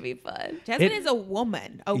not gonna be fun. Jasmine It- is a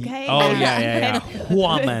woman, okay? Oh yeah.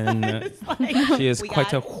 Woman. She is We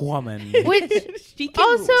quite a got- woman. Which She can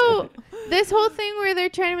also, this whole thing where they're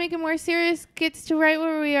trying to make it more serious gets to right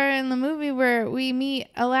where we are in the movie, where we meet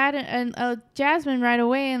Aladdin and Jasmine right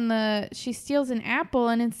away, and she steals an apple,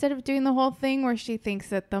 and instead of doing the whole thing where she thinks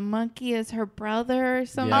that the monkey is her brother or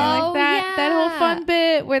something Yeah. like Oh, that, that whole yeah. fun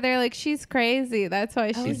bit where they're like, she's crazy, that's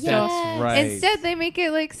why Oh, she's yeah. so. That's right. Instead, they make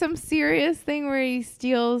it like some serious thing where he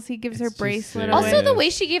gives her It's too bracelet serious. away. Also, the way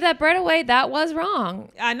she gave that bread away, that was wrong.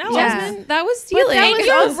 I know. Yeah. Jasmine, that was But stealing. that was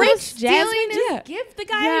You're also rich, stealing Jasmine. is- Just give the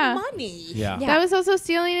guy Yeah. money. Yeah. Yeah. That was also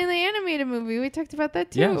stealing in the animated movie. We talked about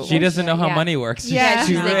that too. Yeah, she doesn't know how Yeah. money works. Yeah. She's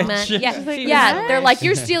She's too like, rich. "Man," yeah, She's like, yeah. "What?" They're like,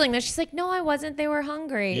 "You're stealing this." She's like, "No, I wasn't. They were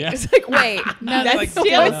hungry." Yeah. It's like, wait, No, That's Like, still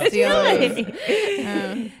stealing.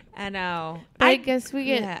 stealing. I know. But I guess we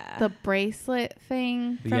get yeah. the bracelet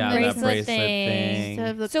thing from Yeah, the that bracelet bracelet thing. thing. instead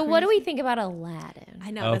of the So, what do crazy- we think about Aladdin?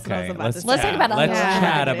 I know. That's what I was Okay, about let's to say. Let's talk about Let's Aladdin.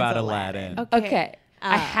 chat It's about Aladdin. Okay,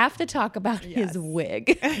 I Uh, have to talk about his yes.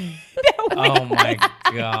 wig. Oh my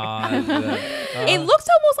god. It looks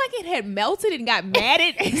almost like it had melted and got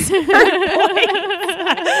matted at certain points.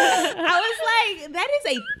 I was like, that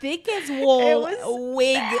is a thick as wool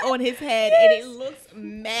wig on his head, and it looks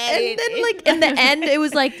matted. And then, like in the end, it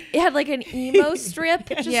was like it had like an emo strip,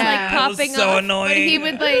 just Yeah. like That was popping so off. annoying. But he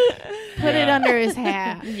would like put it Yeah. under his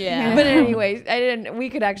hat. Yeah. But anyways, I didn't. We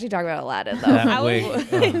could actually talk about Aladdin though. That I wig. was-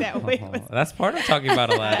 that wig was- That's part of talking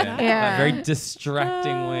about Aladdin. Yeah. A very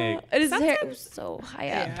distracting wig. And his hair Sometimes- was so high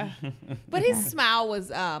up. Yeah. But his smile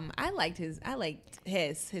was I liked his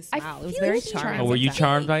I smile. It was feel very he charming. Oh, were you sometimes.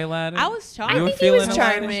 charmed by Aladdin? I was charmed. You I were think he was feeling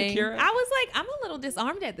Aladdin, charming. Shakira? I was like, I'm a little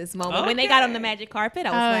disarmed at this moment. When they got on the magic carpet, I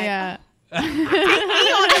was Oh like, yeah. he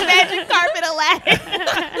on the magic carpet, Aladdin.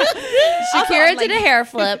 Shakira Also, did a hair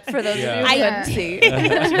flip for those Yeah. of you who I- couldn't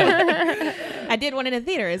see. I did one in the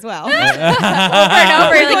theater as well. Over and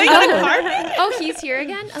over, you're like, Going on the oh, carpet. oh, he's here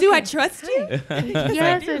again. Do I Okay. trust you?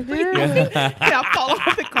 Yes, I do. I'll fall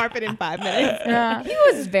off the carpet in 5 minutes. Yeah. He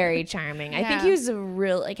was very charming. I think Yeah. he was a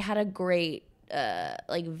real like had a great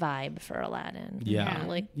like vibe for Aladdin. Yeah.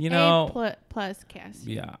 Like You know, plus cast.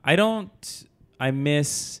 yeah. I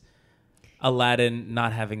miss Aladdin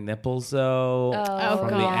not having nipples though. Oh, from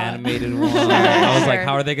the God. animated one. I was like, Sure.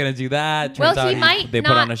 how are they gonna do that? well, Turns he out might they not,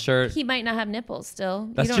 put on a shirt. He might not have nipples still.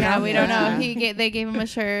 That's you true. don't Yeah, know. we don't know. Yeah. They gave him a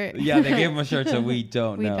shirt. Yeah, they gave him a shirt, so we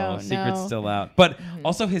don't We know. don't Secret's know. still out. But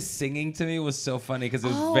also his singing to me was so funny because it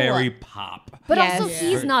was Oh. very pop. But Yes. also, Yeah.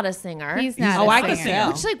 he's not a singer. He's not. Oh, a I can singer.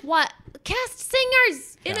 tell. Which, like, what? Cast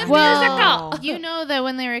singers in a Well, musical. you know that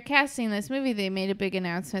when they were casting this movie, they made a big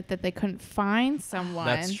announcement that they couldn't find someone.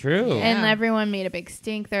 That's true. Yeah. And everyone made a big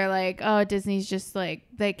stink. They're like, oh, Disney's just like,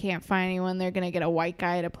 they can't find anyone. They're going to get a white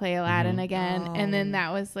guy to play Aladdin again. And then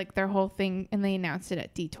that was like their whole thing. And they announced it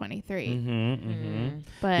at D23.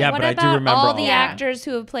 But Yeah, What but I do about remember all all the that. actors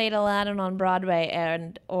who have played Aladdin on Broadway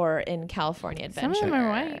and or in California Some Adventure? of them are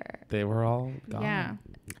white. They were all gone. yeah.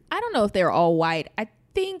 I don't know if they're all white. I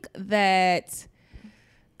think that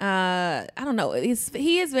I don't know.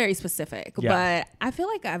 He is very specific, Yeah. but I feel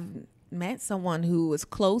like I've met someone who was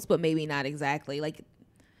close, but maybe not exactly. Like,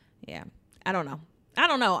 yeah, I don't know. I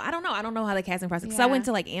don't know how the casting process. Because I Yeah. went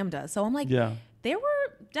to like AMDA, so I'm like, Yeah. there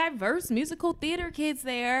were diverse musical theater kids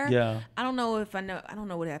there. Yeah. I don't know what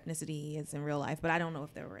ethnicity he is in real life, but I don't know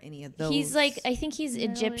if there were any of those. He's like, I think he's Not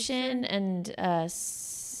really Egyptian and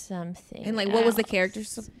something. and like, what was the else. character?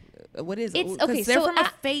 What is it? It's 'Cause okay. they're So from a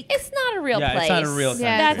fake It's not a real Yeah, place. it's not a real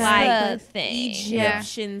Yeah, That's country. it's the thing.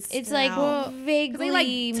 Egyptian It's like style. vaguely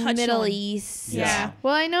they, like, touch Middle on- East. Yeah.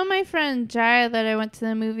 Well, I know my friend Jaya that I went to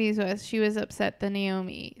the movies with. She was upset that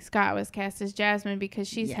Naomi Scott was cast as Jasmine because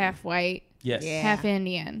she's Yeah. half white, Yes. Yeah. half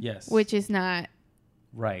Indian. Yes. Which is not.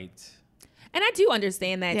 Right. And I do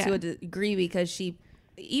understand that Yeah. to a degree because she,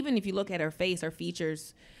 even if you look at her face, her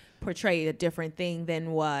features portray a different thing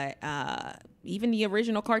than what even the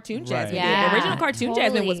original cartoon Jasmine did. Yeah, The original cartoon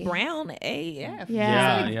Jasmine was totally. brown AF.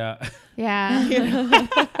 Yeah. Yeah. Yeah.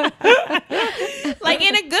 Like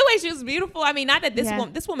in a good way, she was beautiful. I mean, not that Yeah.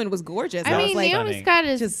 this woman was gorgeous. I I was mean, like Naomi Stunning. Scott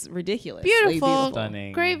is just ridiculous. beautiful,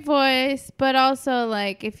 Stunning. great voice, but also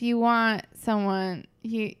like if you want someone,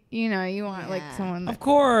 you want like Yeah. someone that Of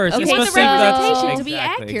course. Okay, You want the so- representation to be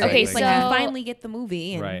Exactly, accurate. Okay, It's like so- you finally get the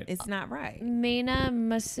movie and Right. it's not right. Mena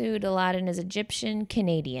Massoud Aladdin is Egyptian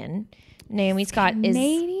Canadian. Naomi Scott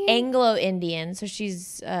Canadian? is Anglo-Indian, so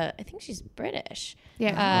she's I think she's British.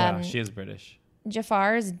 yeah. Yeah, she is British.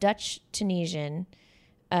 Jafar is Dutch Tunisian.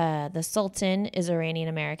 The Sultan is Iranian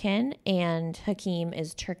American, and Hakim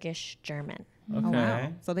is Turkish German. Okay. Oh, wow.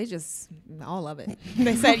 So they just all of it.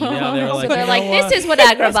 They said, Yeah, they were like, So they're you like, know this what? is what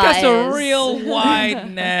Agrabah Let's cast is. a real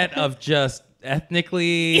wide net of just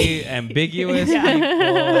ethnically ambiguous people.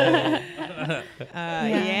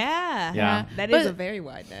 yeah. Yeah. That is But, a very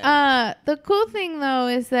wide net. The cool thing though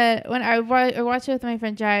is that when I watched it with my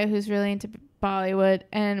friend Jaya, who's really into Bollywood,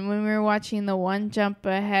 and when we were watching the One Jump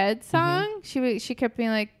Ahead song, she kept being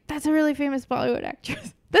like, "That's a really famous Bollywood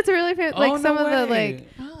actress. That's a really famous." Like Oh, some no of the way.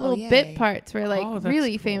 like little bit parts were like Oh, that's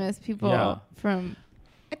really cool. famous people Yeah. from.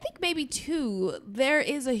 I think maybe too, there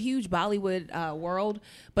is a huge Bollywood world,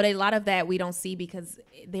 but a lot of that we don't see because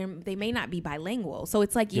they may not be bilingual. So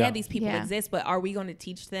it's like, Yeah. these people Yeah. exist, but are we going to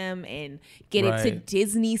teach them and get it to Right.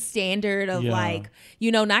 Disney standard of Yeah. like,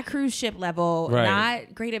 not cruise ship level, Right.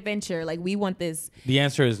 not Great Adventure. Like we want this. The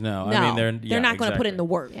answer is no. No, I mean, they're not going to put in the exactly.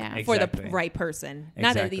 work Yeah. for Exactly. the right person.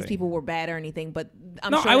 Not that these Exactly. people were bad or anything, but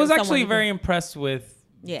I'm No, sure I was there actually someone who very impressed with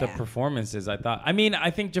the Yeah. performances. I mean,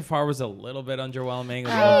 I think Jafar was a little bit underwhelming, a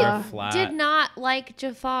little I bit flat. Did not like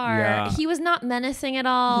Jafar. Yeah. He was not menacing at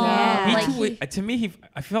all. Yeah. Me Like, too. To me,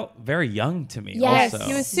 I felt very young to me. Yes. also.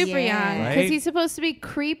 He was super Yeah. young Right? because he's supposed to be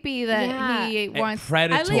creepy that Yeah. he And wants.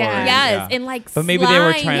 predatory. Yeah. Yes, and like But maybe they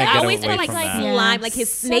were slime. trying to I get always away felt like from that. slime, like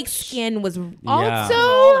his Such- snake skin was Yeah. Also,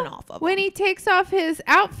 falling off of when him. he takes off his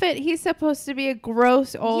outfit, he's supposed to be a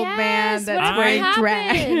gross old man yes, that's whatever wearing happened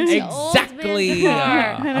drag. to old Exactly. man Jafar?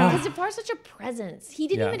 Yeah. Because Jafar's such a presence. He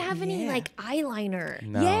didn't Yeah. even have any Yeah. like eyeliner.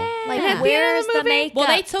 No. Like, And at the end of where's the the movie- makeup? Well,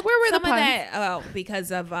 they took Where were the some of puns? that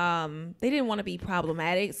because of they didn't want to be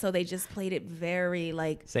problematic, so they just played it very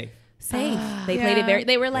like Safe. safe. They played it Yeah. very.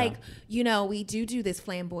 They were like, we do this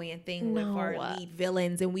flamboyant thing with our No. lead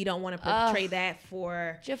villains, and we don't want to portray that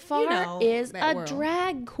for Jafar is that a world.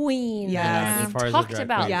 drag queen. Yes. We've Jafar is a talked drag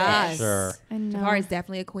about queen, Yes. this. Sure. I know. Jafar is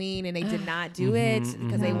definitely a queen, and they did not do it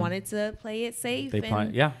because they wanted to play it safe. They and play.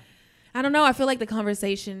 Yeah. I don't know. I feel like the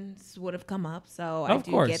conversations would have come up, so I Of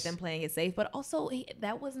do course. get them playing it safe. But also,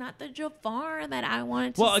 that was not the Jafar that I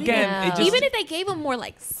wanted to Well, see. again, No. it just. Even if they gave him more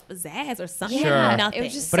like pizzazz or something, Sure. nothing. It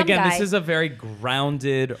was just But some again, guy. this is a very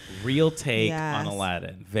grounded, real take Yes. on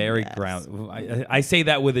Aladdin. Very grounded. I say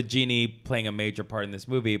that with a genie playing a major part in this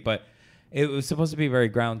movie, but it was supposed to be very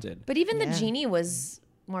grounded. But even Yeah. the genie was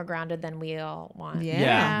more grounded than we all want.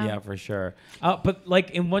 Yeah. Yeah, for sure. But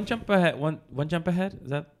like in one jump ahead, one jump ahead, is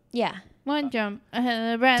that? Yeah. One jump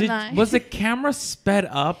ahead of the red line. Was the camera sped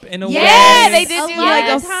up in a way? Yeah, they did a do lot like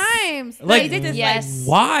of a times. Like, they did this Yes.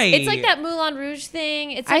 why? It's like that Moulin Rouge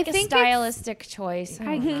thing. It's I like a think it's- stylistic choice. I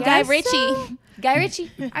don't know. guess Guy so. Ritchie. Guy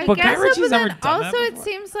Ritchie. I But Guy guess so, Ritchie's but then never done that also it before.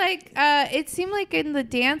 seems like it seemed like in the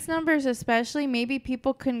dance numbers especially maybe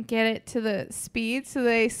people couldn't get it to the speed, so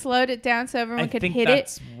they slowed it down so everyone I could think hit it.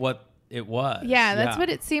 that's what it was. Yeah, that's what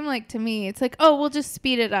it seemed like to me. It's like, oh, we'll just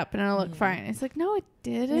speed it up and it'll look fine. It's like, no, it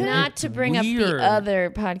didn't. Not to bring up Weird. the other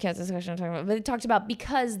podcast discussion I'm talking about, but it talked about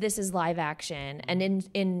because this is live action, and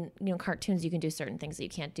in cartoons you can do certain things that you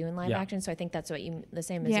can't do in live Yeah. action. So I think that's what the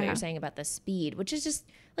same as what Yeah. you're saying about the speed, which is just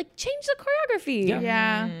like change the choreography. Yeah.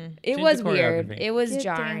 Yeah. It Change was the weird. choreography. It was Give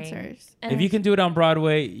jarring. dancers. And If you can do it on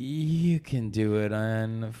Broadway, you can do it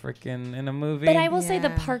on freaking in a movie. but I will say the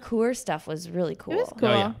Yeah. parkour stuff was really cool. It was cool.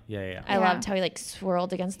 Oh, yeah. I Yeah. loved how he like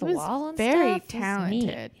swirled against the He was wall and very stuff. It was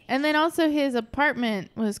talented. neat. And then also his apartment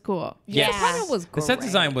was cool. Yes. That was The set great.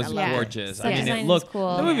 design was I loved it. gorgeous. Set I mean, design it was looked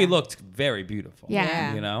cool. the movie Yeah. looked very beautiful.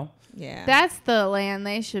 Yeah. You know? Yeah. That's the land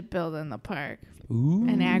they should build in the park. Ooh.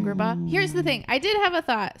 In Agrabah. Here's the thing. I did have a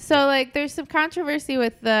thought. So, like, there's some controversy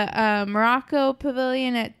with the Morocco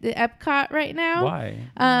Pavilion at the Epcot right now.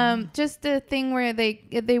 Why? Just a thing where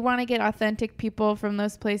they want to get authentic people from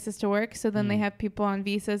those places to work. So then they have people on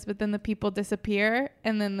visas, but then the people disappear,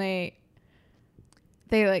 and then they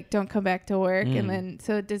like don't come back to work, and then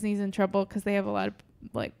so Disney's in trouble because they have a lot of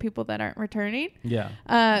like people that aren't returning.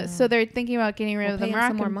 Yeah. So they're thinking about getting rid of the pay him Moroccan.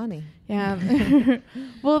 some more money. Yeah.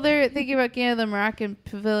 Well, they're thinking about getting the Moroccan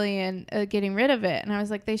Pavilion, getting rid of it. And I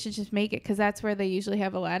was like, they should just make it because that's where they usually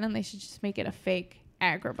have Aladdin. They should just make it a fake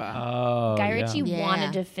Agrabah. Oh. Guy yeah. Ritchie Yeah.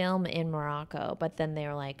 wanted to film in Morocco, but then they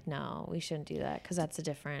were like, no, we shouldn't do that because that's a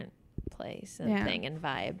different place and Yeah. thing and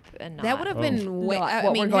vibe. And That would have been way, not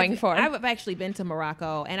what we're going for. I've actually been to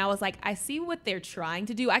Morocco, and I was like, I see what they're trying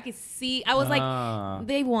to do. I could see. I was like,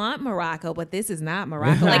 they want Morocco, but this is not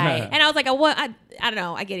Morocco. Like, Right. and I was like, I don't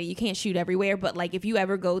know. I get it. You can't shoot everywhere, but like, if you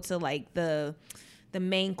ever go to like the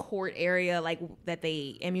main court area, like that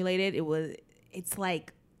they emulated, it's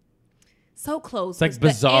like so close. It's like The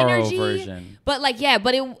Bizarro energy, version. But like, yeah,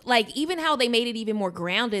 but it like even how they made it even more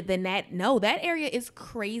grounded than that. No, that area is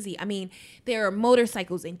crazy. I mean, there are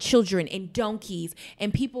motorcycles and children and donkeys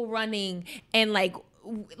and people running and like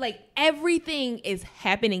like everything is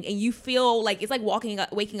happening, and you feel like it's like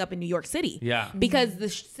waking up in New York City. Yeah. Because the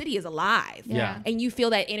city is alive. Yeah. And you feel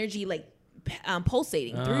that energy like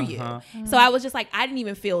pulsating through you. Uh-huh. So I was just like, I didn't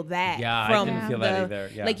even feel that. Yeah, I from didn't feel that either.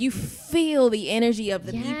 Yeah. Like you feel the energy of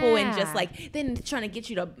the people, and just Yeah. like then trying to get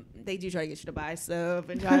you to. They do try to get you to buy stuff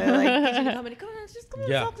and try to like get you to come on, just come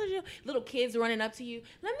Yeah. and talk to you. Little kids running up to you.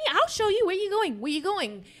 I'll show you where you going. Where you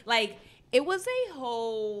going? Like it was a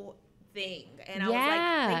whole thing, and I was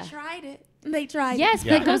like, they tried it. They tried. Yes, it.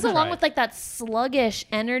 Yeah, but it goes that's along right. with like that sluggish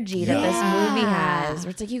energy that this movie has. Where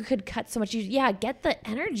it's like you could cut so much. Get the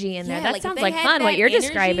energy in there. Yeah, That like, if sounds they like had fun. What that you're energy,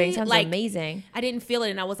 describing sounds like, amazing. I didn't feel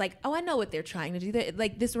it, and I was like, oh, I know what they're trying to do.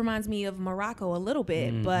 Like this reminds me of Morocco a little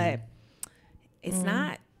bit, but it's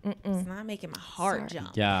not. It's not making my heart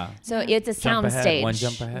jump. Yeah. So it's a Jump ahead. One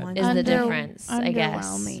soundstage. jump ahead. Is the difference, I guess.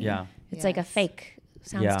 Underwhelming. Yeah. It's like a Yes. fake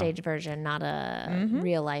soundstage version, not a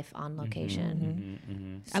real life on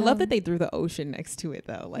location. I love that they threw the ocean next to it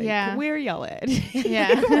though. Like, Yeah. where y'all at? Yeah.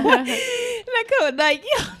 like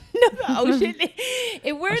the ocean.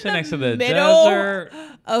 And we're Ocean in the next to the middle desert.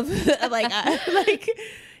 of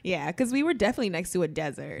yeah, because we were definitely next to a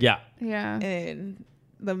desert. Yeah. Yeah. In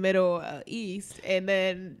the middle east, and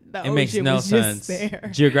then the It ocean makes no was sense. just there.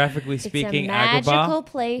 Geographically It's speaking, a magical Agrabah.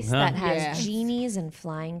 place Huh? that has Yes. genies and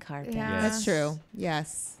flying carpets. Yeah. That's true.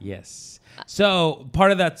 Yes. Yes. So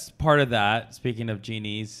part of that, speaking of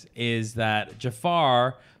genies, is that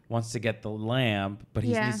Jafar wants to get the lamp, but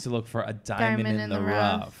he Yeah. needs to look for a diamond in the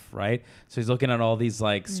rough, right? So he's looking at all these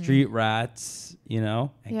like street rats, and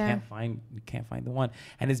Yeah. can't find the one.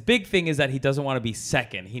 And his big thing is that he doesn't want to be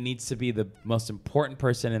second. He needs to be the most important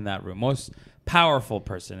person in that room, most powerful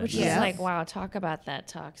person. Which in is that Yeah. like, wow, talk about that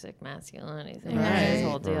toxic masculinity thing. Right. This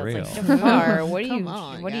whole deal. For It's like, real. Jafar, what are Come you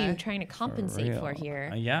on, what are you guy. trying to room. compensate for real.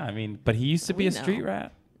 here? Yeah, I mean, but he used to be We a street know.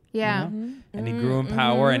 rat. Yeah. And he grew in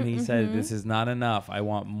power, and he said, "This is not enough. I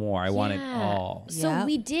want more. I want it Yeah. all." So Yep.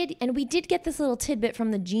 we did get this little tidbit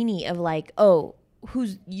from the genie of like, oh,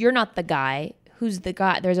 you're not the guy. Who's the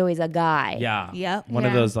guy? There's always a guy. Yeah. Yep. One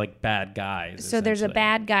of Yeah. those like bad guys. So there's a essentially.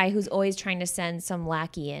 bad guy who's always trying to send some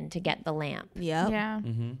lackey in to get the lamp. Yep. Yeah.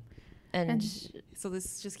 And So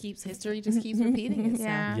this just keeps keeps repeating itself.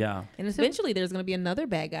 Yeah. Yeah. And eventually there's going to be another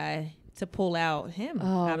bad guy to pull out him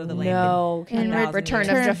out of the lamp. no, In Return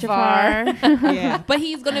Return of Jafar. Yeah. But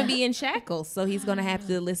he's going to be in shackles, so he's going to have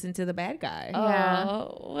to listen to the bad guy. Yeah.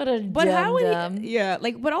 Oh, what a But how would dum-dum. he? Yeah,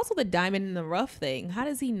 but also the diamond in the rough thing. How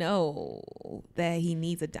does he know that he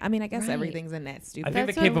needs I mean, I guess Right. everything's in that I stupid. think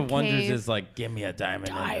That's the Cave what of Wonders cave- is like, give me a diamond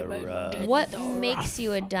in the rough. What makes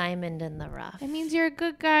you a diamond in the rough? That means you're a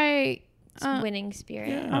good guy It's uh, winning spirit.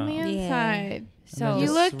 Yeah. on the Yeah. inside. So You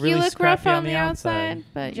Just look really you look rough scrappy on the outside,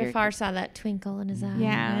 but you're Jafar saw that twinkle in his eye.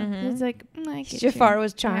 yeah. It's like I get you. Jafar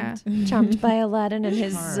was charmed, charmed by Aladdin and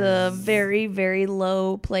his very, very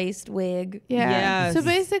low placed wig. Yeah. Yes. So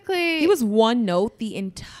basically, he was one note the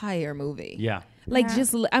entire movie. Yeah. Like Yeah.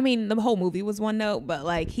 just I mean, the whole movie was one note, but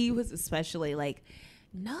like he was especially like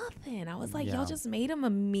nothing. I was like, Yeah. y'all just made him a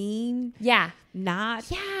mean, Yeah. not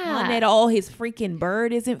Yeah. fun at all. His freaking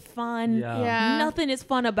bird isn't fun. Yeah. Yeah. Nothing is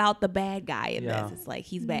fun about the bad guy in Yeah. this. It's like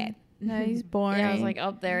he's bad. no, he's boring. Yeah, I was like,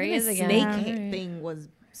 oh, there he Even is the again. snake Alright. thing was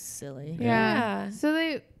silly. yeah. Yeah. So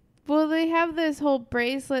they have this whole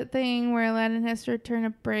bracelet thing where Aladdin has to return a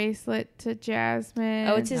bracelet to Jasmine.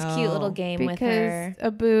 Oh, it's his cute little No. game with because her.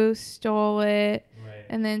 Abu stole it. Right.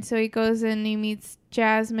 And then so he goes in and he meets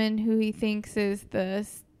Jasmine, who he thinks is the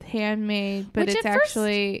handmaid, but Which it's at first-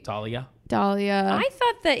 actually Dahlia? Dahlia. I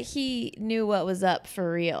thought that he knew what was up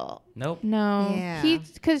for real. Nope. No, Yeah.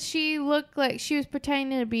 because she looked like she was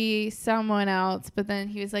pretending to be someone else, but then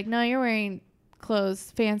he was like, "No, you're wearing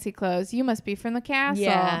clothes, fancy clothes. You must be from the castle."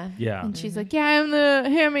 Yeah. Yeah. and she's like, "Yeah, I'm the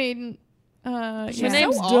handmaid." She's Yeah.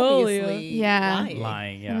 name's so Dahlia. obviously Yeah. lying.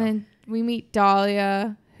 Lying, yeah. And then we meet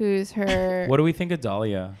Dahlia, who's her What do we think of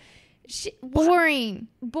Dahlia? She, boring.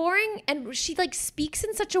 boring, and she like speaks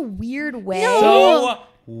in such a weird way. So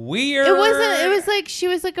weird. It wasn't. It was like she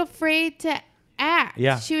was like afraid to act.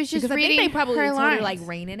 Yeah. she was just Because I reading think they probably her told lines. her like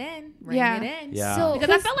rein it in, rein Yeah. it in. Yeah. So Because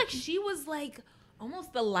I felt like she was like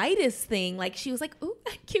almost the lightest thing. Like she was like, "Ooh,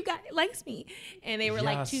 cute guy likes me," and they were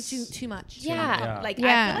like, "Too much." Yeah. Yeah. Like I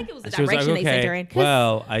Yeah. feel like it was the And she was like, direction they sent her okay, in.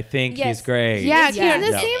 well, I think Yes. he's great. Yeah, Yeah. the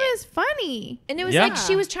Yeah. name is funny. And it was Yeah. like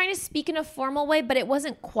she was trying to speak in a formal way, but it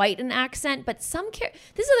wasn't quite an accent. But this is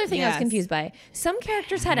the other thing I was Yes. confused by. Some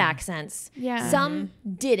characters had accents. Yeah. Some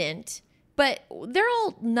didn't. But they're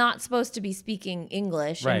all not supposed to be speaking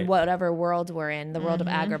English Right. in whatever world we're in, the world of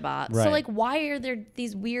Agrabah. So Right. like, why are there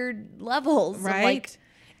these weird levels? Of, Right. like,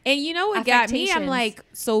 And you know what got me? I'm Affectations. like,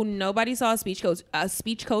 so nobody saw a speech coach. A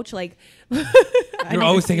speech coach, like You're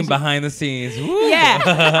always thinking behind the scenes. Woo. yeah.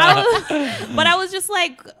 But I was just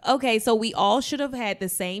like, okay, so we all should have had the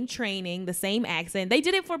same training, the same accent. They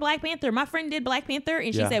did it for Black Panther. My friend did Black Panther,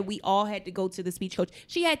 and she Yeah. said we all had to go to the speech coach.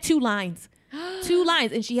 She had 2 lines. 2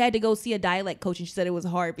 lines, and she had to go see a dialect coach, and she said it was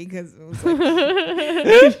hard because it was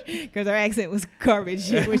like, because her accent was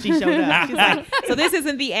garbage when she showed up. She's like, so this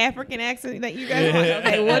isn't the African accent that you guys want.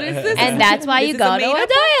 Okay, what is this? And that's why you This is go to made-up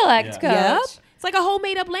a dialect coach. Yep. It's like a whole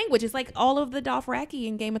made up language. It's like all of the Dothraki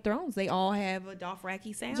in Game of Thrones. They all have a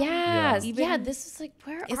Dothraki sound. Yes. Even- Yeah. This is like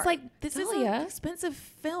where It's are- like this is an Dahlia. expensive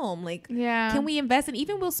film. Like, Yeah. can we invest in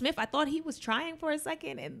even Will Smith? I thought he was trying for a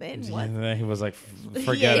second, and then what? And then he was like, Yeah,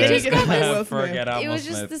 forget it it. just got like Will Smith. Forget out It Will was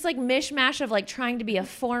just Smith. this like mishmash of like trying to be a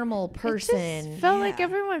formal person. Felt like Yeah.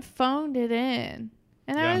 everyone phoned it in.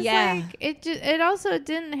 And I Yeah. was Yeah. like, it also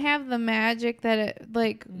didn't have the magic that it,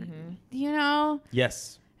 like, you know,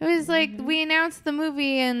 Yes. it was like we announced the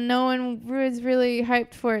movie and no one was really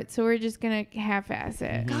hyped for it. So we're just going to half-ass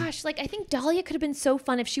it. Gosh, like I think Dahlia could have been so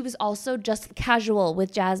fun if she was also just casual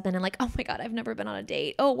with Jasmine and like, oh my God, I've never been on a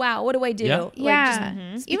date. Oh wow, what do I do? Yeah. Like, Yeah.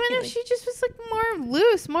 just Even if she just was like more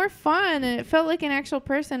loose, more fun, and it felt like an actual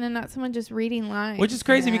person and not someone just reading lines. Which is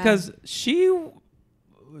crazy Yeah. because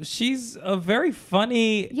she's a very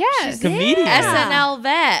funny Yes. comedian. SNL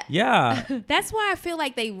vet. Yeah. That's why I feel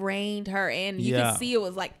like they reined her in. You Yeah. could see it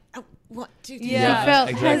was like, oh, what? Yeah, it felt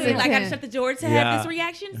exactly. Like I gotta hesitant. shut the door to Yeah. have this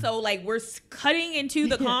reaction. So like we're cutting into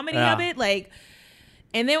the comedy Yeah. of it, like.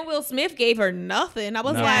 And then Will Smith gave her nothing. I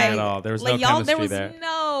was Nothing like, at all. There was like no y'all, there chemistry was there.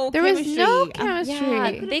 no There was chemistry. no chemistry.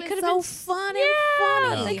 Yeah, They they could could have have been been so fun Yeah,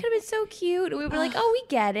 and they funny. could have been so cute. We were like, oh, we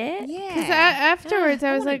get it. Because Yeah. afterwards,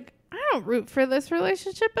 I was wanna- like, I don't root for this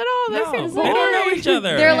relationship at all. That No, seems they don't know boring. each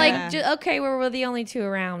other. They're Yeah. like, okay, we're the only 2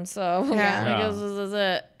 around, so Yeah. I guess this is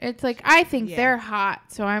it. It's like, I think Yeah. they're hot,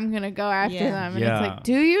 so I'm going to go after Yeah. them. And Yeah. it's like,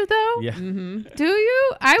 do you though? Yeah. Do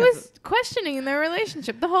you? I was questioning their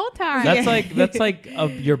relationship the whole time. That's like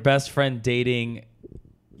your best friend dating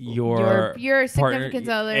your Your partner- significant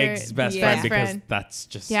other, ex best Yeah. friend best because friend. that's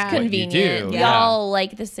just Yeah. what Convenient. you do. Yeah. Y'all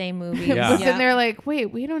like the same movie. Yeah. But Yeah. then they're like, wait,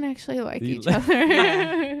 we don't actually like You- each other.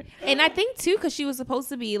 And I think too, because she was supposed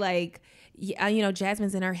to be like, you know,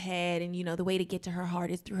 Jasmine's in her head, and you know, the way to get to her heart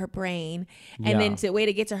is through her brain, and then Yeah. the way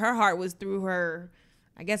to get to her heart was through her,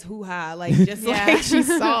 I guess, hoo-ha, like just Yeah. like she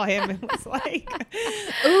saw him and was like,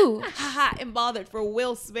 ooh, ha and bothered for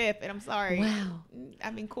Will Smith, and I'm sorry. Wow. I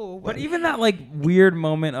mean, cool, But even that like weird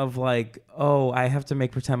moment of like, oh, I have to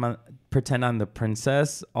make pretend I'm the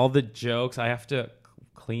princess. All the jokes, I have to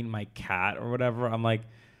clean my cat or whatever. I'm like,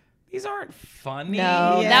 these aren't funny.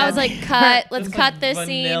 No, Yeah. that was like cut. Let's Just cut like this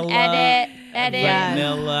scene. vanilla- Edit.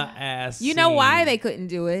 Vanilla ass. You know why scene. they couldn't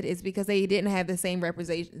do it? It's because they didn't have the same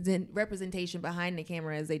representation behind the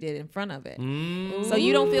camera as they did in front of it. So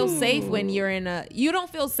you don't feel safe when you're you don't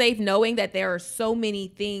feel safe knowing that there are so many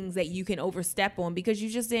things that you can overstep on because you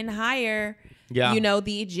just didn't hire, Yeah. you know,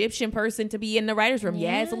 the Egyptian person to be in the writer's room.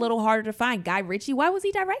 Yeah, it's a little harder to find. Guy Ritchie, why was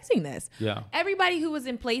he directing this? Yeah. Everybody who was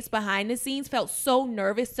in place behind the scenes felt so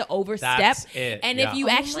nervous to overstep. That's it, And yeah. if you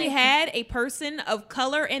Oh actually my had a person of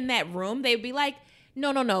color in that room, they'd be like,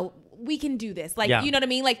 no, we can do this. Like, Yeah. you know what I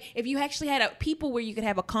mean? Like, if you actually had people where you could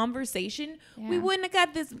have a conversation, we Yeah. wouldn't have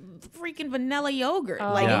got this freaking vanilla yogurt.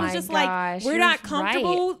 Oh like, it Yeah. was my just gosh, like, we're you're not right.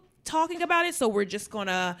 comfortable talking about it, so we're just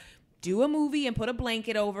gonna do a movie and put a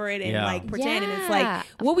blanket over it and Yeah. like pretend. And it's Yeah, like,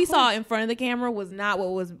 what we saw in front of the camera was not what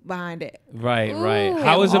was behind it. Right, Ooh, right.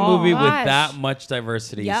 How is a oh movie with gosh. that much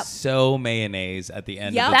diversity Yep. so mayonnaise at the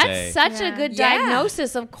end Yep. of the That's day? such Yeah. a good Yeah.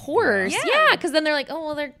 diagnosis, of course. Yeah. Yeah, because then they're like, oh,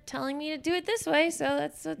 well, they're telling me to do it this way, so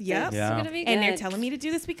that's Yep. Yeah. going to be good. And they're telling me to do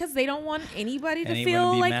this because they don't want anybody to Anyone feel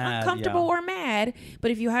to be like mad, uncomfortable yeah. or mad. But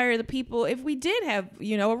if you hire the people, if we did have,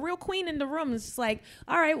 you know, a real queen in the room, it's just like,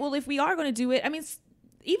 all right, well, if we are going to do it, I mean,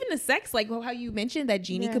 even the sex, like how you mentioned that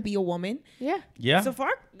Genie Yeah. could be a woman. Yeah. Yeah. So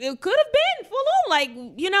far, it could have been full on, like,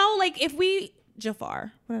 you know, like if we,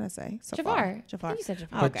 Jafar, what did I say? Jafar. Jafar. I think you said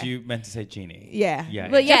Jafar. But Okay. you meant to say Genie. Yeah. Yeah.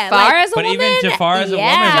 But yeah, Jafar like, as a But woman? even Jafar as a woman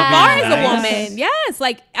Yeah. would be Jafar is a nice. woman. Yes.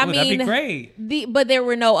 Like, I Ooh, mean, that'd be great. But there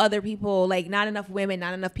were no other people, like not enough women,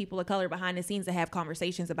 not enough people of color behind the scenes to have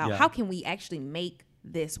conversations about Yeah. how can we actually make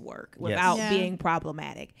this work without Yeah. being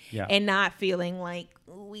problematic Yeah. and not feeling like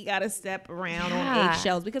we got to step around on Yeah.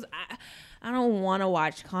 eggshells because I don't want to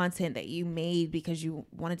watch content that you made because you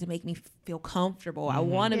wanted to make me feel comfortable. I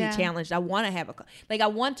want to Yeah. be challenged. I want to have I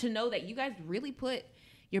want to know that you guys really put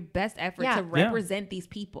your best effort Yeah. to represent these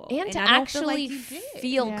people and to I don't feel like actually you did.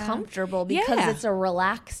 feel Yeah. comfortable because Yeah. it's a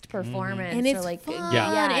relaxed performance. and it's or like fun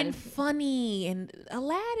Yeah. and funny and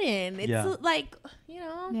Aladdin. It's Yeah. like, you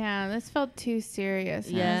know. Yeah, this felt too serious.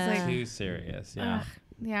 And I Yeah. was like, Too serious. Yeah. ugh,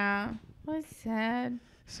 yeah. It was sad.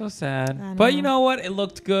 So sad. I But you know. know what? It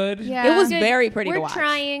looked good. Yeah. It was Good. very pretty We're to watch.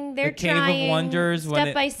 trying. They're The Cave of trying. Wonders, when step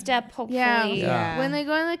it- by step. Hopefully. Yeah. Yeah. When they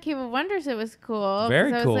go in the Cave of Wonders, it was cool. Very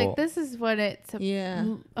 'cause I was cool. like, this is what it's. Yeah.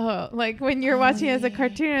 Oh, like when you're watching it as a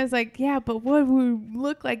cartoon, I was like, yeah, but what would it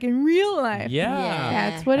look like in real life? Yeah.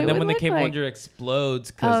 That's what And it then would when the look Cave of like. Wonder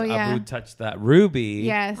explodes because Oh, yeah. Abu touched that ruby.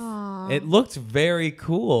 Yes. It looked very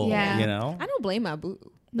cool. Yeah. You know? I don't blame Abu.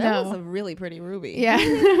 That No. was a really pretty ruby. Yeah.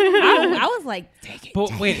 I was like, take it.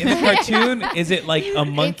 But wait, in the cartoon, is it like a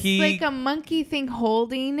monkey? It's like a monkey thing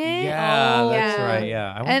holding it. Yeah, Oh, that's yeah. right.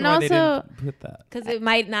 Yeah. I wonder And why they also- didn't put that. Because it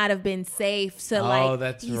might not have been safe to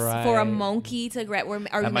that's for right. a monkey to grab. Are we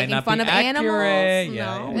That might making not fun be of accurate. animals?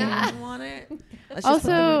 Yeah, No, yeah. we don't want it. Let's just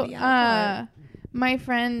put the Also, movie out. my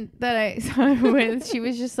friend that I saw it with, she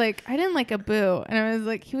was just like, I didn't like Abu. And I was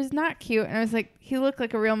like, he was not cute. And I was like, he looked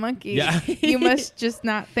like a real monkey. Yeah. You must just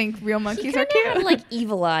not think real monkeys are Kind of cute. like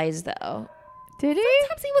evil eyes though. Did he?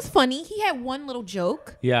 Sometimes he was funny. He had one little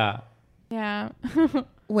joke Yeah. Yeah.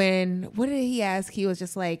 when what did he ask? He was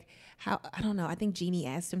just like, how I don't know. I think Jeannie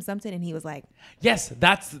asked him something, and he was like, Yes,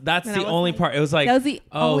 that's And I the was only like- part. It was like that was the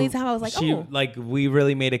oh, only time I was like, she, oh. like we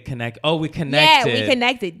really made it connect. Oh, we connected. yeah, we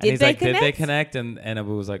connected. And Did he's they like, connect? did they connect? And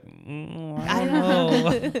Abu was like, I I don't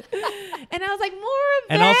know. And I was like, more of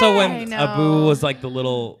And that. also I when know. Abu was like the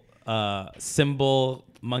little symbol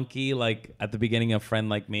monkey, like at the beginning of Friend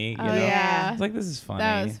Like Me. You Oh, know? yeah. I was like, this is funny.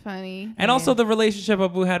 That was funny. And also the relationship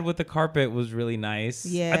Abu had with the carpet was really nice.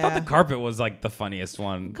 I thought Yeah. the carpet was like the funniest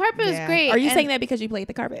one. Carpet was Yeah. great. Are you and- saying that because you played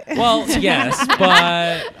the carpet? Well, yes,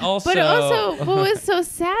 but also. But also, what was so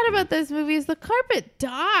sad about this movie is the carpet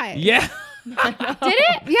died. Yeah. Did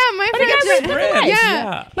it? Yeah, my friend got just- ripped to life. Yeah,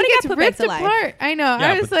 Yeah. he But it gets got put back ripped to life. apart. I know.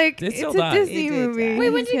 Yeah, I was but like, it it's still a died. Disney It did movie. die. Wait,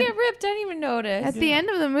 when He's did you gonna- get ripped? I didn't even notice. At the end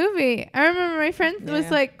of the movie, I remember my friend was Yeah.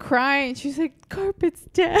 like crying. She was like, "Carpet's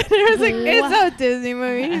dead." And I was like, "It's a Disney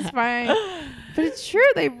movie. He's fine." But it's true.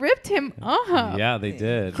 They ripped him off. Yeah, they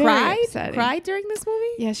did. Very cried? upsetting. Cried during this movie?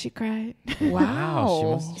 Yeah, she cried.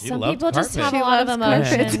 Wow. She Some loved people just carpet. have a lot of loves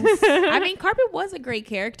carpet. emotions. I mean, Carpet was a great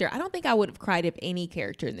character. I don't think I would have cried if any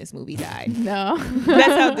character in this movie died. No. That's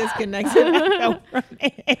how disconnected I felt from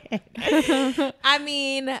it. I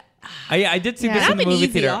mean, I did see Yeah. this And in the I'm an movie easy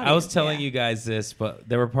theater. I was audience, telling yeah. you guys this, but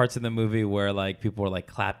there were parts in the movie where like people were like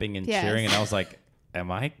clapping and Yes. cheering, and I was like,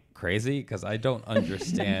 "Am I crazy? Because I don't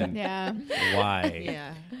understand Yeah. why.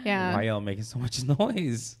 yeah. Yeah. Why y'all making so much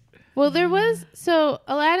noise?" Well, there was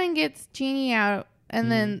Aladdin gets Genie out,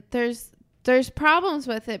 and then there's problems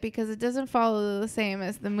with it because it doesn't follow the same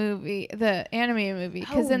as the movie, the animated movie.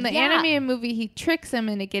 Because Oh, in the yeah. animated movie, he tricks him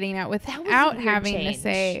into getting out was a without weird having change. to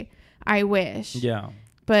say, "I wish." Yeah.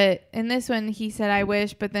 But in this one, he said, "I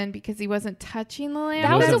wish," but then because he wasn't touching the lamp,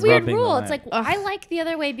 That was a wasn't weird rubbing the rule. lamp. It's like Ugh. I like the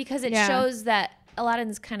other way because it Yeah. shows that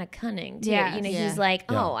Aladdin's kind of cunning too. Yes. You know, Yeah. he's like,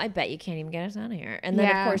 Yeah. "Oh, I bet you can't even get us out of here." And then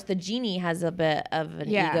Yeah. of course the genie has a bit of an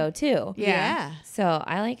Yeah. ego too. Yeah. So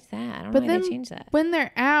I liked that. I don't But know why then they changed that. when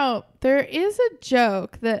they're out, there is a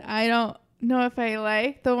joke that I don't know if I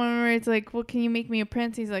like. The one where it's like, "Well, can you make me a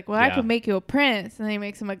prince?" He's like, "Well, I Yeah. could make you a prince," and then he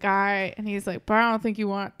makes him a guy, and he's like, "But I don't think you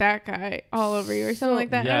want that guy all over you,or something like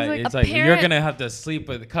that." And I Yeah, was like, it's like you're apparent- gonna have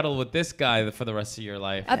to cuddle with this guy for the rest of your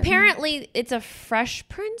life. Apparently, it's a Fresh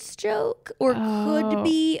Prince joke, or Oh. could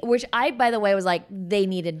be. Which I, by the way, was like, they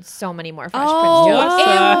needed so many more Fresh Oh, Prince jokes. what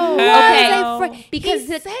the hell? Okay, Because because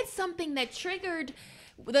he it- said something that triggered.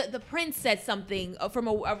 The prince said something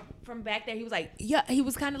from back there. He was like, yeah, he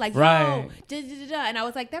was kind of like, Right. yo, da, da, da, da. And I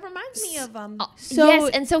was like, that reminds me of So-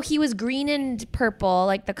 yes, and so he was green and purple,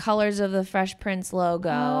 like the colors of the Fresh Prince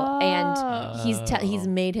logo, and he's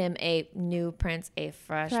made him a new prince, a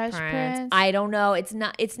Fresh Fresh Prince. Prince. I don't know.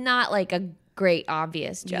 It's not like a great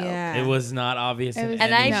obvious joke. yeah. It was not obvious. It in was-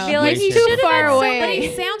 And any I No. feel like way, he shape, should or far form. away. But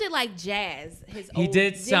he sounded like Jazz. He did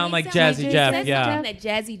Didn't sound he like sound Jazzy like Jeff. That's Yeah. something that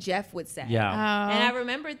Jazzy Jeff would say. Yeah. And I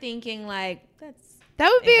remember thinking like, that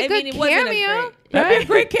would be a I good mean, it wasn't a cameo. great- That'd be a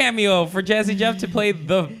great cameo for Jazzy Jeff to play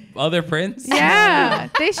the other prince. Yeah,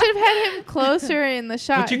 they should have had him closer in the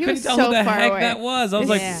shot. But you He couldn't was tell so who the far heck away. that was. I was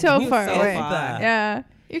It's like, so who far said away. that? Yeah,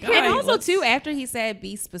 You Guy, can't. And also let's- too, after he said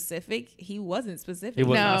be specific, he wasn't specific. He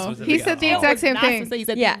was not No, specific he at said the all. exact same Not thing. specific. He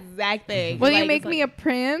said Yeah. the exact thing. Will you Like, make it's me like, a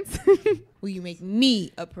prince? will you make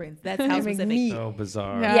me a prince? That's how make specific. me- So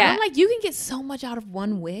bizarre. Yeah. Yeah. I'm like, you can get so much out of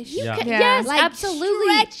one wish. Yeah. Ca- Yeah. Yes, Like,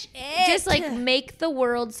 absolutely. stretch it. Just like make the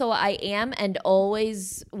world so I am and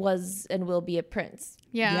always was and will be a prince.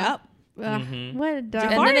 Yeah. Yep. Ugh, Mhm. what a dumb.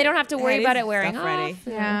 And then they don't have to worry That about is it wearing stuff ready. off.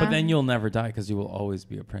 Yeah. But then you'll never die because you will always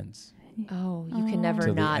be a prince. Oh, you can never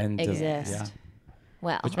Till the not end of- exist. yeah.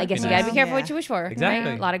 Well, Which I might guess be you gotta nice. be careful Yeah. what you wish for.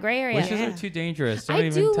 Exactly. Right? A lot of gray area. Wishes Yeah. are too dangerous. Don't I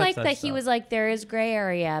even do touch like that he stuff. was like, there is gray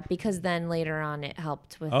area because then later on it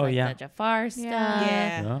helped with Oh, like yeah. the Jafar stuff.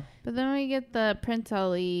 Yeah. Yeah. But then we get the Prince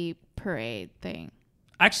Ali parade thing.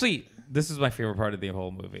 Actually, this is my favorite part of the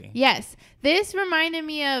whole movie. Yes, this reminded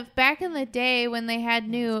me of back in the day when they had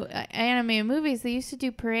new animated movies. They used to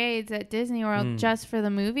do parades at Disney World just for the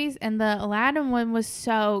movies, and the Aladdin one was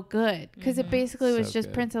so good because it basically was So just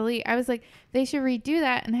good. Prince Ali. I was like, they should redo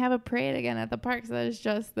that and have a parade again at the parks that is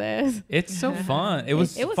just this. It's so fun. It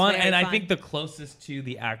was, It was fun, very and I fun. think the closest to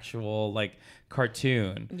the actual like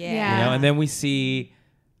cartoon. Yeah. You know, and then we see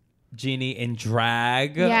Genie in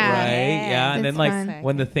drag, Yeah. right? Yeah. Yeah, and then It's like fun.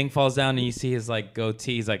 when the thing falls down and you see his like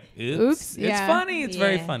goatee, he's like, "Oops!" Oops, It's yeah. funny. It's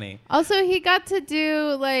very Yeah. funny. Also, he got to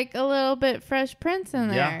do like a little bit Fresh Prince in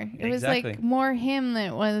Yeah, there. It was exactly. like more him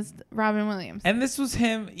than it was Robin Williams. And this was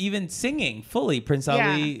him even singing fully. Prince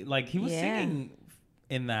Yeah. Ali, like he was Yeah. singing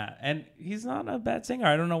in that, and he's not a bad singer.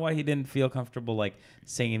 I don't know why he didn't feel comfortable like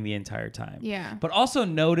singing the entire time. Yeah. But also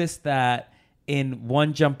notice that in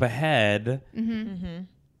One Jump Ahead,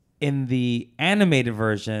 in the animated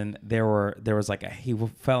version, there was like he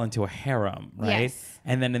fell into a harem, right? Yes.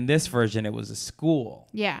 And then in this version, it was a school.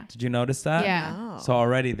 Yeah. Did you notice that? Yeah. Oh. So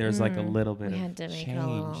already there's like a little bit We of had to make it change a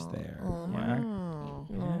little- there. a little yeah. Oh.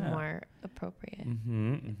 A little Yeah. more appropriate.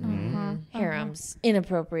 Mm-hmm, mm-hmm. Harems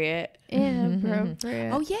inappropriate.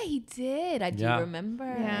 Inappropriate. Oh yeah, he did. I do Yeah. remember.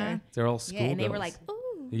 Yeah. They're all school. Yeah, and they were like,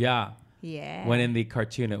 ooh. yeah. Yeah. When in the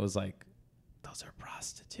cartoon, it was like, those are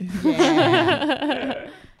prostitutes. Yeah.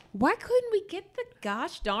 Why couldn't we get the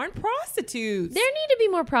gosh darn prostitutes? There need to be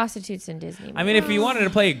more prostitutes in Disney. I mean, if you wanted to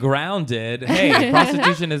play it grounded, hey,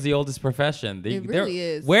 prostitution is the oldest profession. It really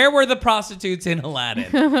is. Where were the prostitutes in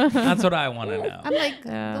Aladdin? That's what I want to know. I'm like,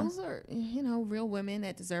 Yeah. those are, real women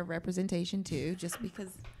that deserve representation too, just because.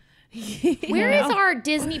 where is our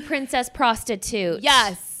Disney princess prostitute?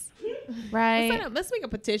 Yes. Right. Let's make a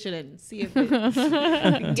petition and see if it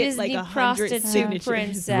can get Disney like 100 prostitute signatures.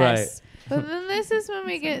 princess. Right. But then this is when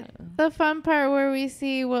we get the fun part where we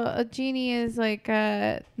see, well, a genie is like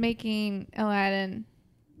making Aladdin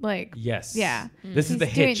like. Yes. Yeah. This is He's the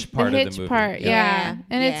doing hitch part the of hitch the movie. part, yeah. Yeah.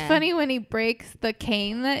 And it's Yeah. funny when he breaks the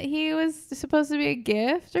cane that he was supposed to be a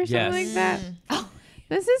gift or something Yes. like that. Oh,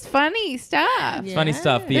 this is funny stuff. It's funny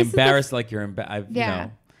stuff. The This is the embarrassed, like you're embarrassed. Yeah.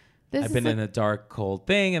 This I've is been the- in a dark, cold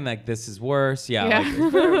thing, and like this is worse. Yeah, Yeah. like,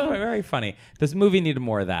 it's very, very funny. This movie needed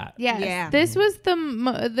more of that. Yes. Yeah. This was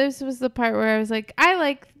the part where I was like,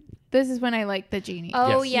 this is when I like the genie.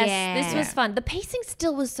 Oh Yes. yes, this was Yeah. fun. The pacing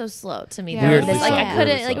still was so slow to me. Yeah. though. Weirdly This, like slow. I couldn't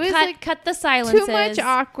Weirdly like slow. It was, cut like, cut the silences. Too much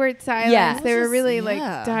awkward silence. Yeah. They were really Yeah.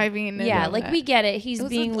 like diving into Yeah, like we get it. He's It was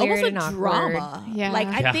being almost weird a and awkward. drama. Yeah. Like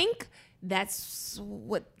Yeah. I think that's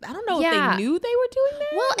what I don't know Yeah. if they knew they were doing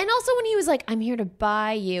that. Well, and also when he was like, "I'm here to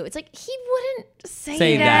buy you," it's like he wouldn't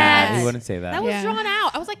Say that. that. He wouldn't say that. that was Yeah. drawn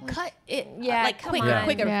out. I was like, cut it. Yeah, like come quicker, on.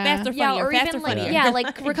 quicker, Yeah. faster, Yeah, funnier, or faster, even like funnier. yeah,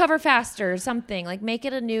 like recover faster or something. Like make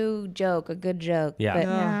it a new joke, a good joke. Yeah. But,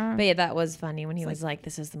 Yeah. but yeah, that was funny when he was like,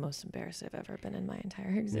 "This is the most embarrassed I've ever been in my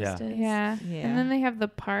entire existence." Yeah. Yeah. And then they have the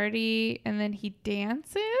party and then he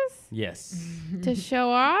dances Yes. to show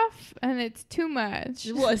off and it's too much.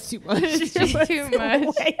 It was too much. It's just too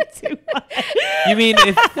much. Way too much. You mean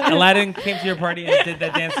if Aladdin came to your party and did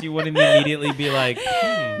that dance, you wouldn't immediately be like,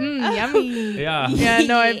 Yummy. yeah. Yeah,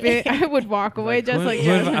 no, I would walk away Like, just who- like who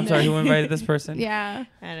Jasmine I'm sorry, did. who invited this person? Yeah.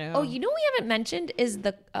 I know. Oh, you know what we haven't mentioned is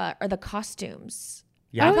the costumes.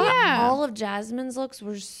 Yeah. Oh, yeah. All of Jasmine's looks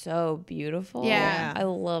were so beautiful. Yeah. I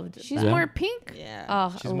loved. She's that. more pink. Yeah.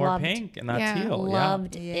 Oh, She's more loved, pink and not Yeah. teal.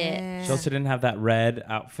 Loved Yeah. it. She also didn't have that red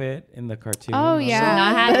outfit in the cartoon. Oh, Remember? yeah.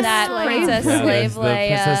 Not had The that slave Princess look. Slave the Leia.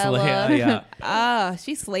 Princess Leia. look. Yeah. Ah,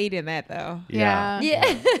 she slayed in that though. Yeah.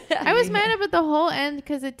 Yeah. I was mad about the whole end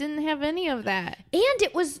because it didn't have any of that. And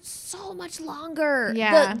it was so much longer.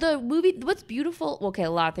 Yeah. The movie, what's beautiful, okay,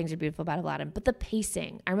 a lot of things are beautiful about Aladdin, but the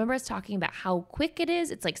pacing. I remember us talking about how quick it is.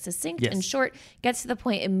 It's like succinct Yes. and short, gets to the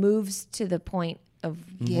point, it moves to the point of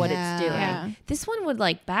what it's doing. Yeah. This one would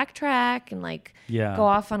like backtrack and like Yeah. go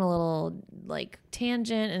off on a little like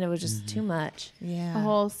tangent, and it was just too much. Yeah. A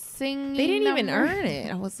whole singing. They didn't even number. earn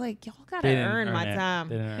it. I was like, y'all gotta They didn't earn my it. time.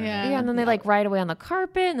 They didn't earn it. Yeah. Yeah, and then they like ride away on the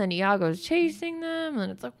carpet, and then Iago's chasing them,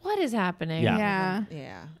 and it's like, what is happening? Yeah. Yeah.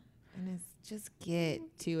 Yeah. And it's just get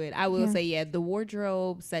to it. I will say, yeah, the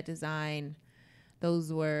wardrobe, set design,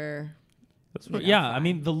 those were Yeah, I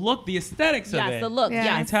mean the look, the aesthetics of yes, it. the look, Yeah.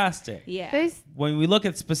 yes. Fantastic. Yeah. They When we look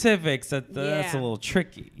at specifics, that's a Yeah. little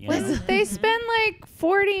tricky. You know? they spend like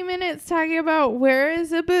 40 minutes talking about where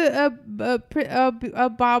is a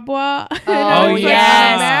babwa. Oh,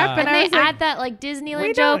 yes. And And I they was like, add that like Disneyland we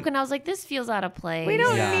joke, don't- and I was like, this feels out of place. we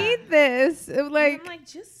don't Yeah. need this. I'm Like, like,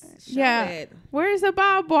 just show yeah. it. where's the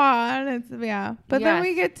babwa? And it's, yeah. But then Yes.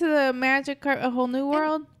 we get to the magic a whole new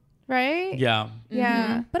world, right? Yeah.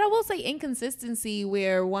 Yeah. But I will say inconsistency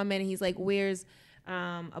where one minute he's like, where's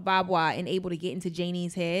a babwa and able to get into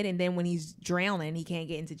Janie's head, and then when he's drowning, he can't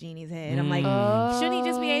get into Jeannie's head. I'm like, shouldn't he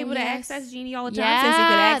just be able to access Jeannie all the time since he could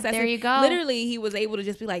Yeah, access there her? you go. Literally, he was able to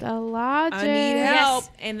just be like, The logic. I need help.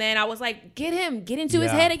 And then I was like, get into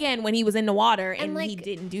his Yeah. head again when he was in the water, and like, he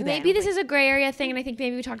didn't do that. Maybe this is a gray area thing, and I think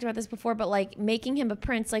maybe we talked about this before, but like making him a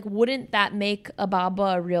prince, like wouldn't that make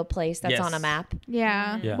Ababa a real place that's Yes. on a map?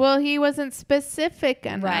 Yeah. Yeah. Well, he wasn't specific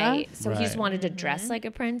enough. Right. So he just Right. wanted to dress like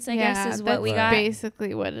a prince, I Yeah, guess, is what we that's got.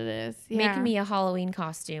 basically what it is. Yeah. Making me a Halloween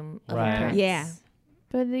costume of Right. a prince. Yeah.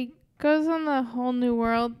 But he goes on the whole new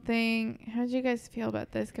world thing. How did you guys feel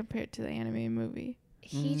about this compared to the anime movie?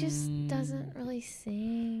 He just doesn't really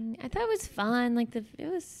sing. I thought it was fun. Like it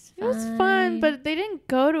was It was fun, but they didn't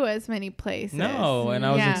go to as many places. No, and I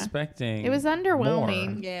was Yeah. expecting It was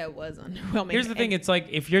underwhelming. more. Yeah, it was underwhelming. Here's the thing: it's like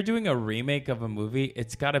if you're doing a remake of a movie,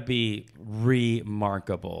 it's got to be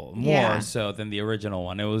remarkable, more Yeah. so than the original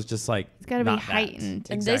one. It was just like It's got to be not that. heightened.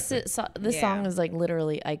 And Exactly. this Yeah. song is like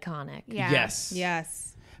literally iconic. Yeah. Yes.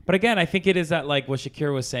 Yes. But again, I think it is that like what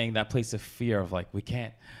Shakira was saying, that place of fear of like we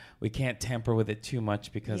can't tamper with it too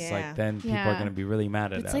much because Yeah. like then people are Yeah. going to be really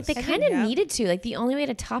mad at It's us. like they I kind think, of yeah. needed to. Like the only way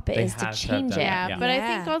to top it They is to had to have change done it. that. Yeah, Yeah. but I Yeah,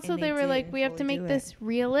 think also and they they were like, did we have to fully make do this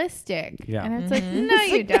realistic. Yeah. And it's like, Mm-hmm. no,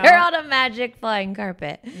 you don't. They're on a magic flying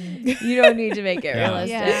carpet. You don't need to make it Yeah.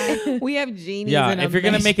 realistic. Yeah. We have genies. yeah, in a if you're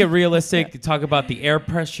gonna mesh. make it realistic, talk about the air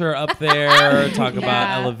pressure up there, talk about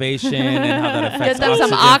Yeah. elevation and how that Get affects them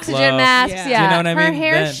some oxygen oxygen flow. masks. Yeah. Do Yeah. you know what I Her mean?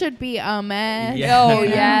 hair Then should be a mess. Yeah. Oh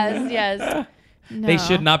yes, yes. they No.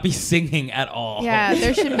 should not be singing at all. Yeah,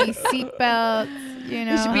 there should be seatbelts. You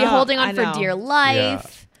know, They should be holding on I for know. dear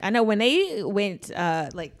life. I know when they went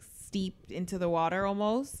like steep into the water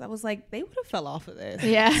almost, I was like, they would have fell off of this.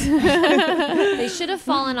 Yeah. They should have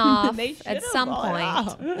fallen off They should at have some fallen point.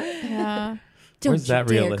 off. Yeah. Don't Where's you that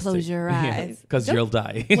dare realistic? close your eyes. Because you'll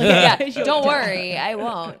die. Yeah, don't worry, I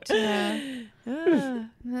won't. Yeah. And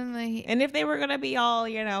then like, And if they were gonna be all,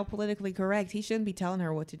 politically correct, he shouldn't be telling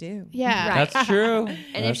her what to do. yeah. Right. That's true. And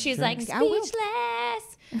if That's she's true. like I will.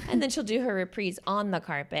 speechless, and then she'll do her reprise on the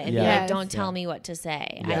carpet and Yeah. be like, Yes. "Don't tell me what to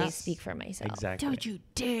say. I Yes. speak for myself." Exactly. Don't you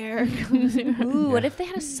dare. Ooh, what if they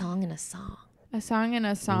had a song in a song? A song and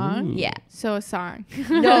a song. Ooh. Yeah. So a song.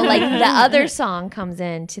 No, like the other song comes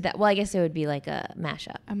into that. Well, I guess it would be like a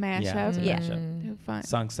mashup. A mashup. Yeah, it's a Yeah. mashup. Too fun.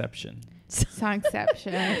 Songception.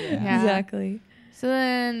 Songception. Yeah. Exactly. So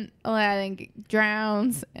then Aladdin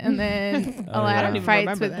drowns, and then Oh, yeah. I Aladdin don't even fights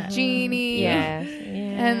remember with that. the genie. Yeah.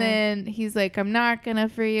 And then he's like, I'm not gonna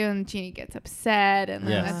free you, and Genie gets upset, and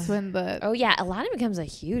then Yes. that's when the Oh yeah, Aladdin becomes a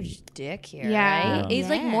huge dick here, Yeah. right? He's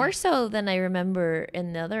like Yeah. more so than I remember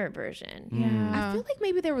in the other version. yeah. I feel like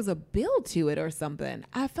maybe there was a build to it or something.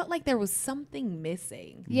 I felt like there was something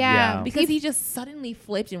missing. yeah, Yeah. Because he just suddenly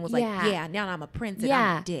flipped and was like, Yeah. yeah, now I'm a prince and I'm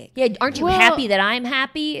Yeah. a dick. Yeah, aren't you Well- happy that I'm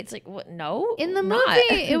happy? It's like, what? No. in the not.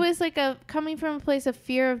 movie, it was like a coming from a place of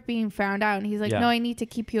fear of being found out, and he's like, Yeah. "No, I need to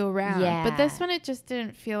keep you around." Yeah. But this one, it just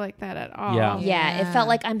didn't feel like that at all. Yeah. Yeah, it Yeah. felt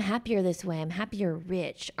like I'm happier this way. I'm happier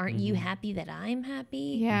rich. Aren't you Mm-hmm. happy that I'm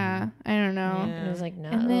happy? Yeah, I don't know. And it was like, no.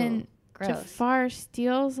 And then gross. Jafar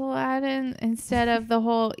steals Aladdin instead of the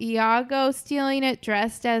whole Iago stealing it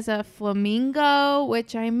dressed as a flamingo,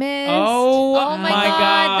 which I missed. Oh my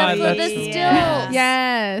God, the that's, stills.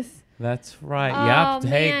 Yes. that's right. Oh, Yep.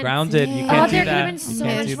 Hey, man. grounded. You Dang. can't Oh, do there could that. have been You so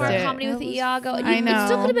can't much do more that. comedy with That Iago. I It know.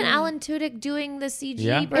 still could have been Alan Tudyk doing the CG.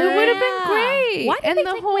 Yeah. Bird. It would have been great. Why did and they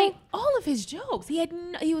the take whole away all of his jokes?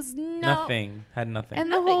 He was Nothing. Had nothing.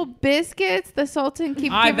 and the whole biscuits, the Sultan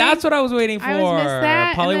keep giving. That's what I was waiting for. I was missed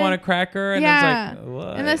that, Polly and then- want a cracker, and Yeah. it's like,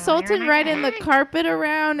 what? and the Sultan riding the carpet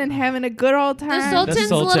around and having a good old time. The Sultan's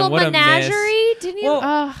Sultan, little what a miss. menagerie. Didn't you? Well,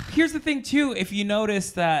 Ugh. here's the thing too. If you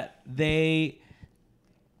notice that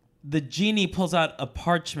the genie pulls out a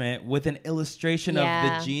parchment with an illustration of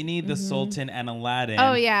Yeah. the genie, the Sultan, and Aladdin.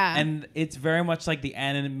 Oh, yeah. And it's very much like the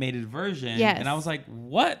animated version. Yes. And I was like,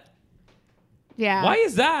 what? Yeah. Why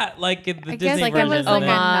is that like in the I Disney guess like it version? was like a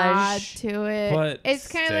nod Homage. to it. But it's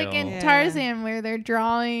kind of like in still. Yeah. Tarzan where they're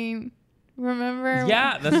drawing. Remember?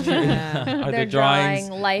 Yeah, that's true. Yeah. Are They're the drawings?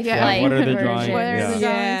 drawing lifelike Yeah, what are the versions. drawings? What are Yeah. the drawings?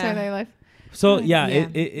 Yeah. Are they life? So yeah, Yeah.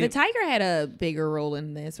 it The tiger had a bigger role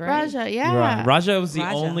in this, right? Raja, yeah. Right. Raja was the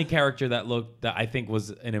Raja. only character that I think was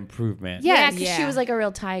an improvement. Yeah. Yeah, because she Yeah. was like a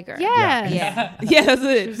real tiger. Yeah. Yeah. Yeah, that's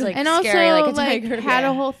it. She was like And also scary like a like tiger. had Yeah.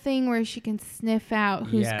 a whole thing where she can sniff out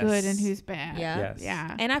who's Yes. good and who's bad. Yeah. Yes.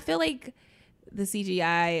 Yeah. And I feel like the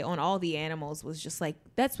CGI on all the animals was just like,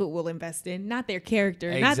 that's what we'll invest in, not their character,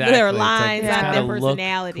 not Exactly. their It's like, lines, it's not gotta their look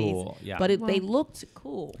personalities. cool. Yeah. But they Well- looked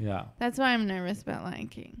cool. Yeah, That's why I'm nervous about Lion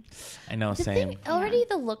King. I know. The Same. thing, already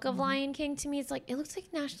the look of Lion King to me is like it looks like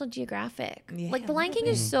National Geographic. Yeah, like the a Lion little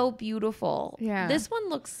King is so beautiful. Yeah. This one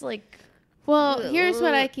looks like Well, here's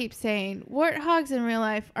what I keep saying. Warthogs in real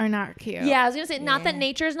life are not cute. yeah. I was gonna say not that Yeah.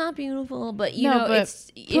 nature is not beautiful, but you No, know but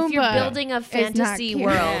it's if you're Pumbaa building a not fantasy cute.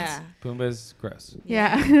 world. Yeah. Pumbaa's gross.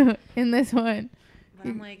 Yeah. In this one. But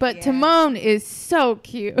I'm like, But yeah. Timon is so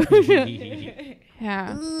cute.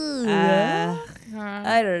 yeah.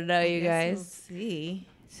 I don't know, you Guess we'll guys. see.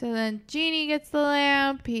 So then Genie gets the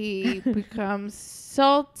lamp. He becomes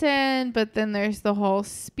Sultan, but then there's the whole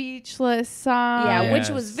speechless song. Yeah, Yes.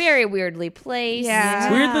 which was very weirdly placed. Yeah.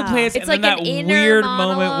 It's weirdly placed, It's and like then an that inner weird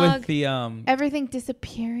moment monologue. with the Everything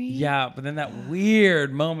disappearing. yeah, but then that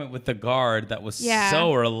weird moment with the guard that was Yeah.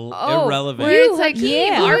 so irrelevant. Where You, it's like,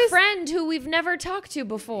 Hakeem, yeah. our Who is- friend who we've never talked to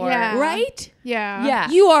before. Yeah. Right? Yeah. Yeah.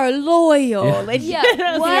 You are loyal. And Yeah.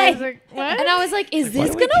 I What? was like, what? And I was like, is Like, why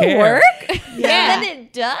this do we gonna care? work? Yeah. And then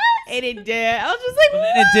it does. And it did. I was just like, But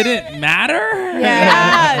then it didn't matter.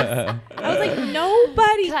 Yes. I was like,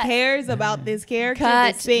 nobody Cut. cares about this character.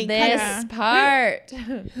 Cut this thing. this Yeah. part.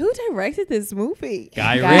 Who directed this movie?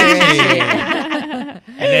 Guy Guy Ritchie.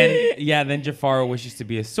 And then Jafar wishes to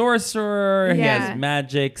be a sorcerer. He Yeah. has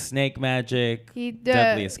magic, snake magic, he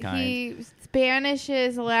deadliest kind. He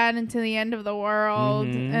banishes Aladdin to the end of the world,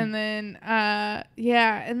 Mhm. and then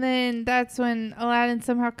and then that's when Aladdin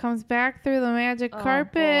somehow comes back through the magic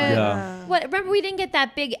carpet. boy. Yeah. What? Remember, we didn't get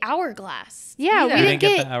that big hourglass. Yeah, either. we didn't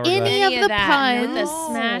get get the hourglass. any of the that puns. with the No.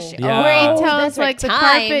 smash. Yeah. Where he Oh, tells that's right. like the Time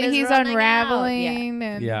carpet is he's running out. unraveling,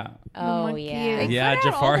 and Yeah. Oh monkey yeah. is- Yeah, cut out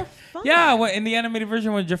all Jafar. the fun. Yeah, well, in the animated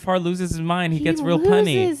version, when Jafar loses his mind, he gets real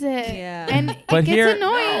loses punny. it. Yeah. And But it gets here-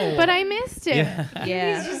 annoying, no. but I missed it. Yeah.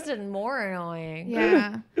 Yeah. He's just more annoying.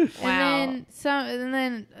 Yeah. Wow. And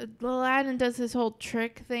then Aladdin does this whole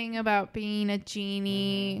trick thing about being a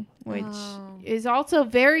genie, which Oh. is also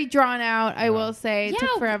very drawn out, I will say. It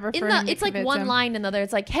took forever for him to it's like convince one him. line and the other.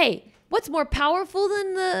 It's like, hey, what's more powerful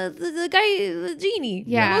than the guy, the genie?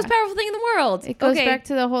 Yeah. The most powerful thing in the world. It goes okay. back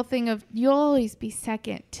to the whole thing of you'll always be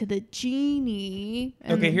second to the genie.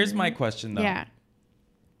 And Okay, here's my question though. Yeah.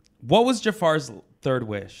 What was Jafar's third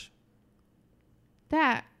wish?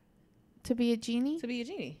 That. To be a genie? To be a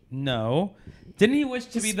genie. No. Didn't he wish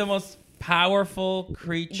to be the most powerful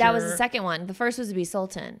creature? That was the second one. The first was to be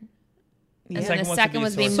Sultan. The And second then the was to second be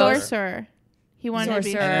was to be sorcerer. Sorcerer. He wanted to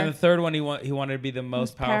be Sorcerer. And then the third one, he wanted to be the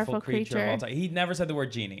most powerful powerful creature of all creature. time. He never said the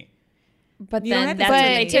word genie. But You don't then have to that's say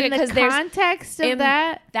when it. they took it in because the there's context of in-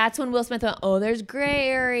 that. That's when Will Smith went, oh, there's gray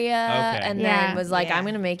area, and Yeah. then was like, Yeah. I'm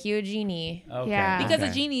gonna make you a genie. Okay. Yeah. Because okay.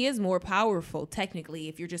 a genie is more powerful, technically,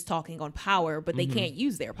 if you're just talking on power, but they can't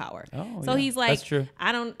use their power. Oh, So yeah. he's like, That's true.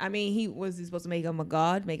 he was supposed to make him a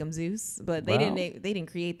god, make him Zeus, but they Wow. didn't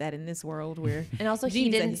create that in this world where. And also, he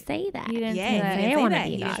Genies didn't and- say that. He didn't Yeah, say he that. didn't I say wanna that. be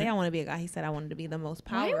He a didn't god. say I want to be a god. He said I wanted to be the most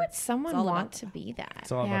power. Why would someone It's all want about- to be that?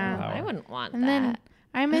 It's all Yeah. about the power. I wouldn't want And that. then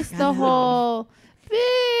I missed I the know. whole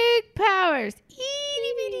big powers,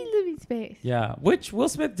 itty bitty living space. Yeah, which Will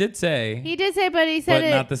Smith did say, He did say, but he but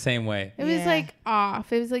said not it. the same way. It was Yeah. like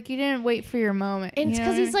off. It was like you didn't wait for your moment. And it's you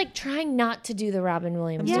know because what I he's mean? like trying not to do the Robin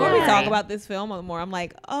Williams. Yeah. So when we talk story. about this film more, I'm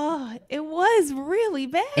like, oh, it was really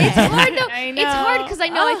bad. It's hard. No, I it's hard know. because I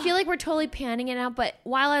know I Ugh. feel like we're totally panning it out. But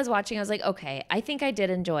while I was watching, I was like, okay, I think I did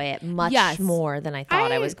enjoy it much Yes. more than I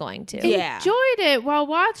thought I I- was going to. Yeah. enjoyed it while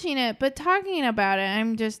watching it, but talking about it,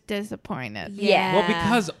 I'm just disappointed. Yeah. Well,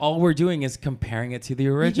 because all we're doing is comparing it to the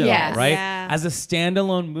original, Yes. right? Yeah. As a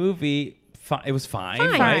standalone movie, it was fine,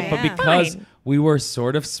 Fine. right? But Yeah. because Fine. we were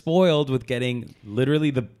sort of spoiled with getting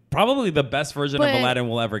literally probably the best version But- of Aladdin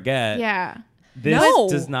we'll ever get, Yeah. this No.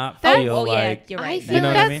 does not That- feel oh yeah, like you're I right. think You know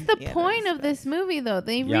what I that's mean? the Yeah, point that of this movie, though.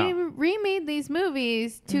 They Yeah. remade these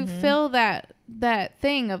movies to fill that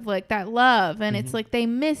thing of like that love, and Mm-hmm. it's like they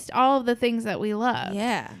missed all of the things that we love.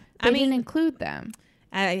 Yeah. They I mean, didn't include them.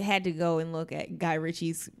 I had to go and look at Guy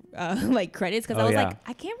Ritchie's like credits because Oh, I was yeah. like,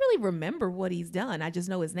 I can't really remember what he's done. I just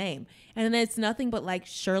know his name, and then it's nothing but like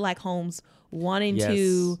Sherlock Holmes 1 and Yes.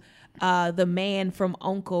 2, The Man from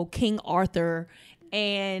U.N.C.L.E., King Arthur,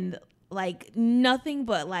 and like nothing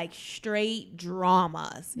but like straight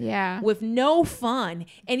dramas. Yeah. With no fun.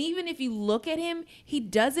 And even if you look at him, he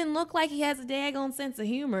doesn't look like he has a daggone sense of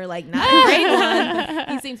humor. Like, not a great one.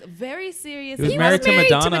 He seems very serious. He was He married was to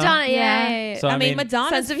married Madonna. to Madonna. Yeah. Yeah. yeah, yeah. So I mean, Madonna's.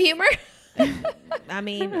 Sense of humor. I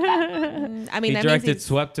mean, He that means directed he's,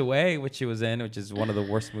 Swept Away, which he was in, which is one of the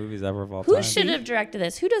worst movies ever of all Who time. should have directed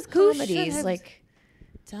this? Who does Who should comedies? have- Like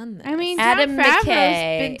done that. I mean, Adam Jon Favreau's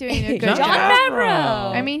McKay. been doing a good Jon John job.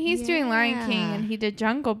 Favreau. I mean, he's doing Lion King Yeah. and he did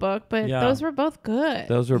Jungle Book, but Yeah. those were both good.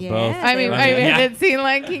 Those were Yeah. both. I mean, I I mean, haven't seen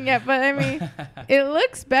Lion King yet, but I mean, it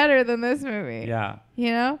looks better than this movie. Yeah.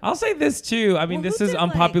 You know? I'll say this too. I mean, Well, this who is did,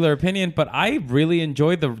 unpopular opinion, but I really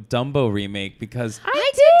enjoyed the Dumbo remake because.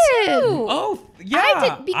 I did too. Oh yeah,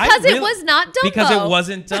 I did because it was not Dumbo. Because it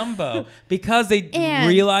wasn't Dumbo. Because they And-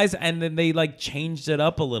 realized and then they like changed it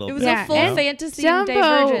up a little It bit. was Yeah, a full and fantasy and Dumbo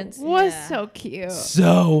divergence. was Yeah. so cute.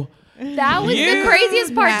 So That was Yeah. the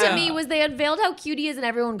craziest part Yeah. to me was they unveiled how cute he is and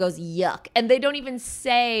everyone goes yuck and they don't even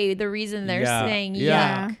say the reason they're Yeah. saying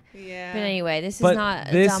Yeah. yuck. yeah. But anyway, this is but not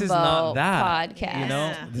a this Dumbo is not that. podcast. You know,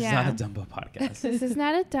 Yeah. this Yeah. is not a Dumbo podcast. This is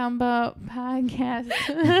not a Dumbo podcast.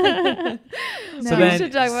 So we then-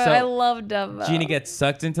 should talk about. so I love Dumbo. Genie gets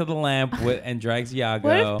sucked into the lamp and drags Iago.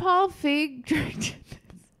 What if Paul Feig directed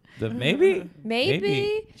Maybe.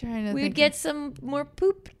 Maybe trying to we'd think get some more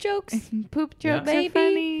poop jokes. of poop jokes Maybe.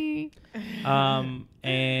 are funny.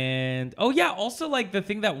 And oh yeah, also like the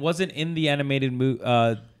thing that wasn't in the animated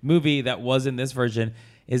movie that was in this version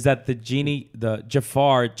is that the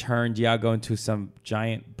Jafar turned Iago into some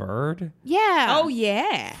giant bird. Yeah. Oh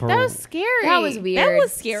yeah. For- That was scary. That was weird.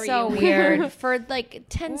 was scary So and weird for like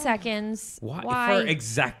 10 seconds. Why? Why? For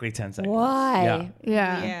exactly 10 seconds. Why?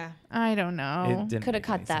 Yeah. Yeah. I don't know. It didn't Could have make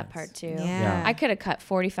cut any that sense. part too. Yeah. I could have cut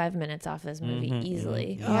 45 minutes off this movie Mhm,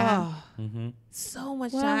 easily. Yeah. Oh, Mm-hmm. so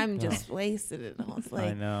much Well- time just wasted. And I was I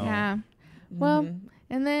like, know. Yeah. Well, mhm.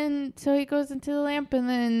 and then so he goes into the lamp, and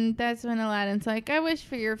then that's when Aladdin's like, "I wish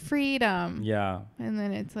for your freedom." Yeah. And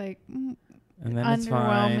then it's like, And then it's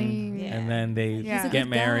fine. underwhelming. Yeah. And then they Yeah. He's a get good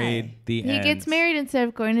married. guy. The He end. gets married instead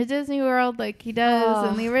of going to Disney World like he does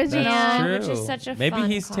in the Oh, original. That's Yeah, true. which is such a Maybe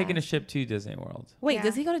fun he's taking a class. ship to Disney World. Wait, Yeah.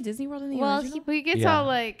 does he go to Disney World in the Well, original? He gets Yeah. all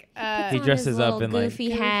like, He On his dresses up little in, like- goofy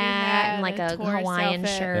Goofy hat hat and like and a a tourist Hawaiian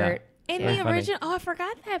outfit. shirt. in Yeah. the Funny. original? Oh, I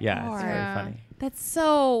forgot that Yeah, part. it's very Yeah. funny. That's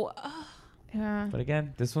so. yeah. But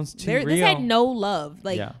again, this one's too This real. had no love.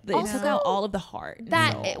 Like Yeah. it took out all of the heart.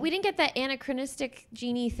 That No. we didn't get that anachronistic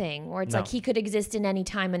genie thing where it's No. like he could exist in any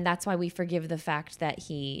time and that's why we forgive the fact that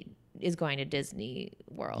he is going to Disney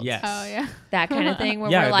World. Yes. Oh yeah. That kind of thing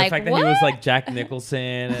where Yeah, we're like, the fact what? that he was like Jack Nicholson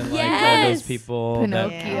and like all those Yes. people Pinocchio.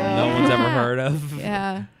 that no one's ever heard of.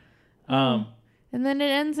 Yeah. And then it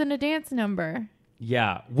ends in a dance number.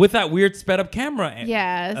 Yeah, with that weird sped up camera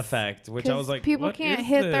Yes. effect, which I was 'Cause like, people what can't is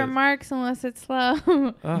hit their this? marks unless it's slow.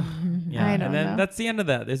 Ugh, yeah, I don't and then know. that's the end of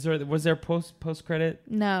that. Was there post credit?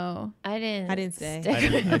 No. I didn't stay.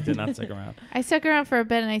 I did not stick around. I stuck around for a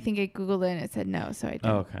bit and I think I Googled it and it said no, so I didn't.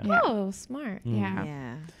 Oh, okay. Yeah. Oh, smart. Yeah.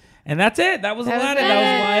 Yeah. And that's it. That was That was Aladdin. it. That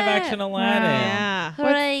was live action Aladdin. Yeah.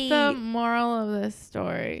 Hooray. What's the moral of this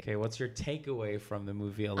story? Okay, what's your takeaway from the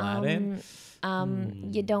movie Aladdin?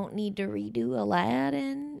 You don't need to redo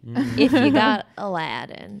Aladdin if you got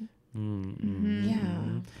Aladdin.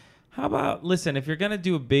 Yeah. How about listen? If you're gonna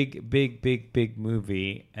do a big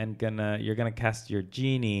movie and you're gonna cast your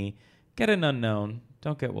genie, get an unknown.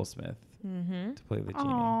 Don't get Will Smith to play the genie.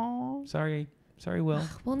 Aww. Sorry, Will.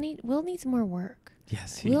 Will needs more work.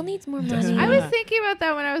 Yes, Will needs more money. does. I was thinking about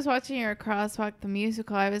that when I was watching your Crosswalk the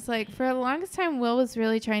musical. I was like, for the longest time, Will was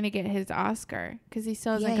really trying to get his Oscar because he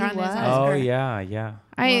still hasn't Yeah, gotten he his was. Oscar. Oh yeah.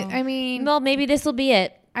 I mean, Well, maybe this will be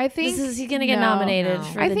it. I think He's gonna get no. nominated No.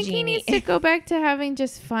 for I the think genie. he needs to go back to having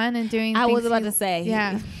just fun and doing. I things was about he- to say.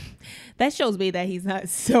 Yeah. That shows me that he's not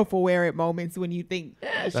self-aware at moments when you think you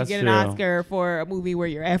should That's get an true. Oscar for a movie where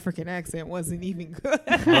your African accent wasn't even good.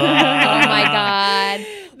 Oh my god!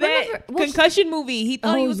 That Remember- well, concussion movie, he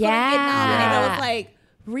thought he Oh, was going to get nominated. I yeah. was like,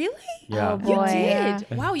 really? Yeah. Oh boy! You Yeah.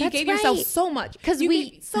 did. Wow, you That's gave yourself right. so much. 'Cause You we-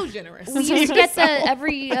 gave- so generous. We used to get the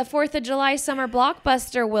every 4th of July summer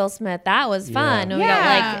blockbuster Will Smith. That was fun. Yeah. We got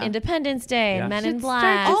Yeah. like Independence Day Yeah. and Men Should in start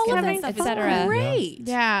Black, just all of having that fun. stuff is etc. great.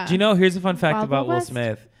 Yeah. Do you know? Here's a fun fact Wild about Wild Will West?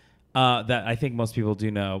 Smith that I think most people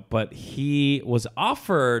do know. But he was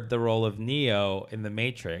offered the role of Neo in The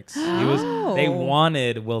Matrix. They Oh.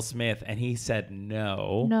 wanted Will Smith, and he said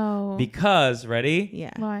no. No. Because ready?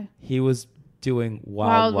 Yeah. Why? He was doing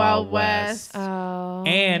Wild Wild West. Oh.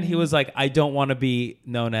 And he was like, I don't want to be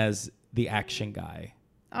known as the action guy.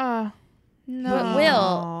 Oh, no. But Will,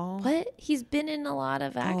 Aw. what? He's been in a lot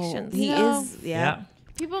of actions. He No. is, yeah.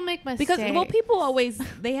 People make mistakes. Because well, people always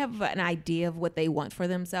they have an idea of what they want for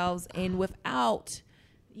themselves, and without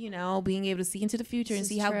being able to see into the future and This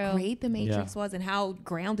see is how true. great the Matrix was and how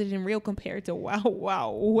grounded and real compared to Wild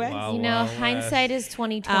Wild West. Wow. You know, Wild hindsight is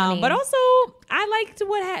 2020. But also, I liked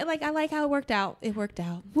I like how it worked out. It worked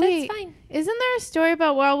out. Wait, that's fine. isn't there a story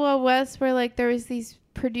about Wild Wild West where like there was these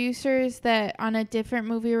producers that on a different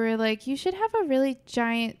movie were like, you should have a really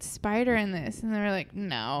giant spider in this, and they were like,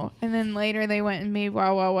 no, and then later they went and made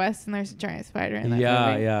Wild Wild West, and there's a giant spider in that movie.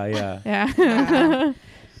 Yeah. Yeah.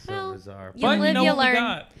 So Well, bizarre. you But live, know you what we learn.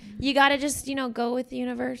 got? You gotta just go with the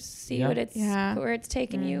universe, see Yeah. what it's Yeah. where it's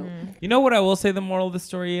taking you. You know what I will say the moral of the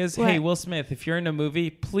story is? What? Hey, Will Smith, if you're in a movie,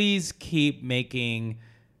 please keep making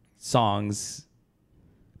songs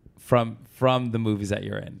from the movies that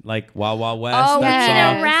you're in. Like Wild Wild West, Oh, we that need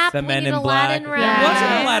a song, rap. The We Men need in Aladdin Black. rap. There was an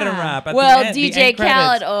Yeah. Aladdin rap at Well, the end, the DJ end credits.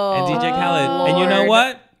 Khaled. Oh, and DJ Khaled. And you know Lord.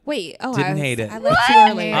 what? Wait, Didn't hate it. I left too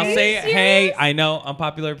early. I'll you say, serious? hey, I know,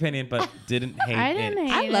 unpopular opinion, but didn't hate I it. didn't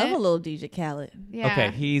hate I it. love a little DJ Khaled. Yeah.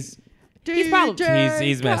 Okay, he's probably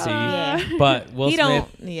he's messy, Yeah. but Will He Smith don't-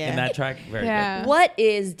 yeah. in that track very Yeah. What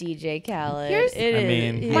is DJ Khaled? Here's- It I is-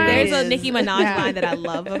 mean, it My- There's a is. Nicki Minaj Yeah. line that I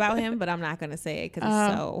love about him, but I'm not gonna say it because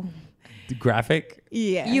it's so good. Graphic.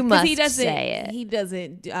 yeah. You 'Cause must he doesn't, say it. He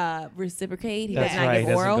doesn't reciprocate. He That's does not right. get He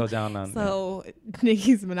doesn't oral. go down on So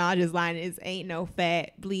Nicki Minaj's line is "Ain't no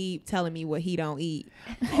fat bleep telling me what he don't eat,"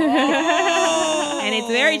 and it's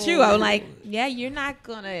very true. I'm like, yeah, you're not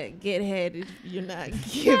gonna get head. If you're not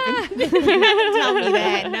giving. You're not gonna tell me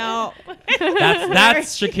that. No.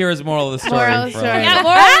 That's Shakira's moral of the story. Moral of the from- story. Yeah,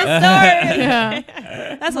 moral of the story.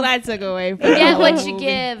 Yeah. That's what I took away from You get the what whole you movie.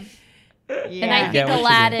 give. Yeah. And I Get think what you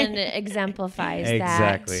Aladdin exemplifies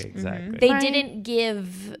Exactly, that. exactly. They Right. didn't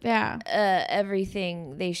give Yeah.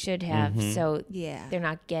 everything they should have, so Yeah. they're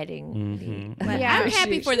not getting Mhm. the. But Yeah. I'm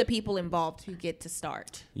happy for the people involved who get to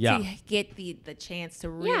start. Yeah. To get the chance to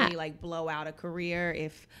really Yeah. like blow out a career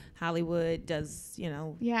if Hollywood does, Yeah.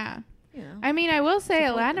 you know. I mean, I will say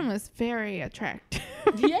Aladdin was very attractive.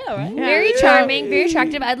 Yeah, right. Very charming, very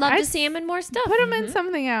attractive. I'd love I to see him in more stuff. Put him in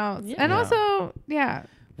something else. And Yeah. also, yeah.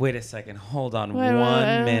 Wait a second. Hold on What,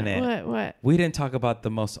 one minute. What? We didn't talk about the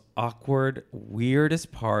most awkward,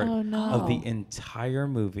 weirdest part Oh, no. of the entire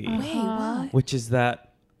movie, Wait, what? which is that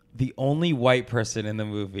the only white person in the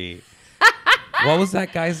movie. What was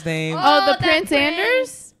that guy's name? Oh, the that Prince prince.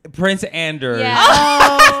 Anders? Prince Anders. Yeah.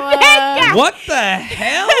 Oh, What the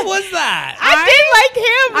hell was that? I did like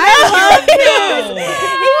him. I loved him.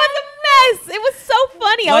 He was a mess. It was so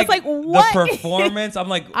funny. I was like, what? The performance. I'm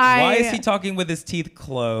like, why is I- he talking with his teeth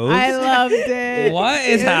closed? I loved it. What is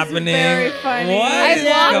It was happening? very funny. What I is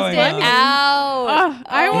lost going it on? out. Oh,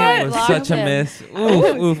 I Oh, want- It was lost such a him. miss.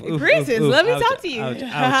 Oof, oof. Princess, oof, let me ouch, talk to you. ouch,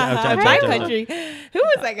 ouch, ouch, ouch, My ouch, ouch. country. Who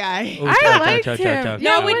was that guy? Oof, I ouch, liked ouch, ouch, him. ouch, ouch,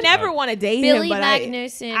 No, I ouch, would ouch. never want to date Billy him. But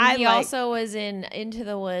Magnuson. I He like- also was in Into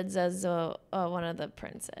the Woods as one of the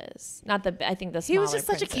princes. Not the. I think the. he was smaller just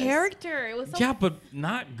such a princes. character. It was so Yeah, but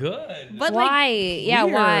not good. But Why? Yeah,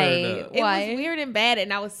 weird. why? It It Why? was weird and bad,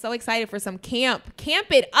 and I was so excited for some camp. Camp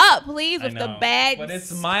it up, please, I with the know. bad. But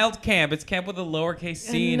it's mild camp. It's camp with a lowercase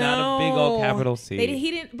c, not a big old No. capital C.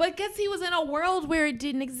 He didn't, but guess he was in a world where it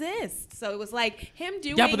didn't exist. So it was like him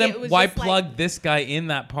doing Yeah, but then it was why just like- plug this guy in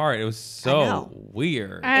that part? It was I so know.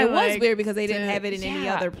 weird. I it was liked weird because they didn't it. have it in any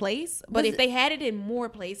Yeah. other place. But Was if they had it in more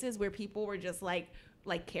places where people were just like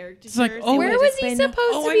caricatures, like, oh, it Where would've was just he been- supposed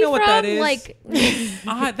Oh, to I be know what from? that is.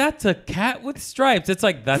 Like, That's a cat with stripes. It's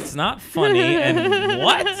like, that's not funny. And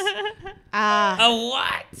what? A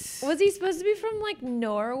what? was he supposed to be from like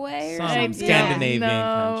Norway or Some something? Scandinavian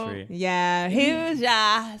No. country. Yeah, he was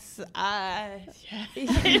just like,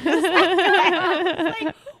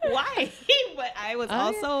 why? But I was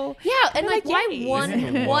also Yeah, and like, why yay.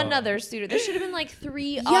 one Whoa. other suitor? There should have been like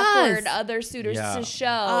three awkward other suitors Yeah. to show.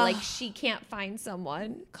 Like she can't find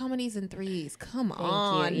someone. comedies in threes. Come Thank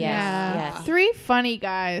on, you. Yes, Yeah. yes. 3 funny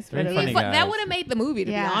guys. Three but it funny was- guys. That would have made the movie,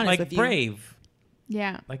 to Yeah. be honest Like with you. Brave.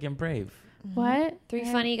 Yeah. Like in Brave. What? Three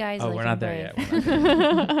funny guys. Oh, like we're in not there Brave. yet. We're not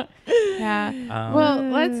there yet. Yeah. Well,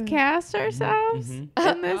 let's cast ourselves mhm.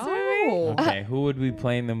 in this movie. Oh. Okay, who would we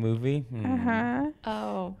play in the movie? Uh-huh.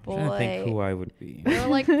 Oh I'm trying to think boy, who I would be. there are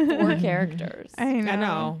like 4 characters. I know. I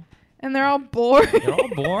know. and they're all bored. They're all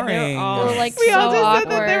boring. Or like We so all just awkward.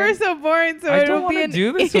 said that they were so boring, so I it don't would be want to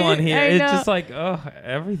do this one here. I It's know. just like,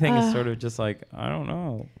 everything is sort of just like, I don't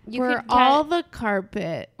know. We're could all the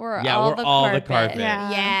carpet. we're Yeah, all we're the all the carpet. carpet.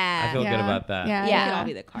 Yeah. I feel good about that. Yeah. We can all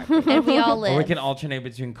be the carpet. And we all live. Or we can alternate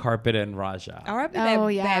between carpet and Raja. Or that, Oh,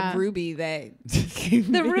 yeah. that Ruby that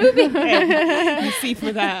the Ruby. you see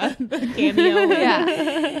for the cameo.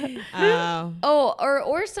 Yeah. Oh,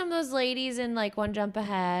 or some of those ladies in like One Jump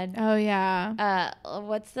Ahead. Oh yeah.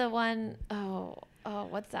 What's the one? Oh,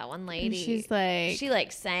 what's that one lady? She's like, she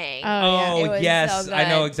like sang. oh, It Oh was yes, so I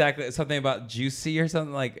know good. exactly. Something about Juicy or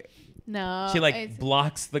something like. no. She like it's-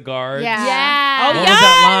 blocks the guards. Yeah. Yeah. What was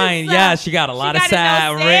that line? Yeah, she got a lot of She got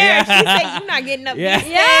sad. it upstairs. She said, "You're not getting up Yeah. these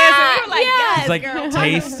stairs." And we were like, Yeah. "Yes, It's like girl."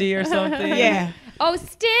 tasty or something. Yeah. Oh,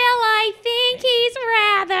 still I think he's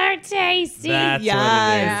rather tasty. That's Yes. what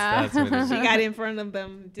it is. Yeah. That's what it is. She got in front of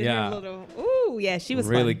them. Did Yeah. her little. Ooh, yeah. She was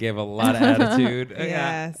really fun. gave a lot of attitude.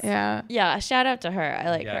 Yes. Yeah. Yeah, shout out to her. I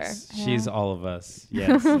like Yes, her. she's all of us.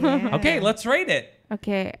 Yes. Yeah. Okay, let's rate it.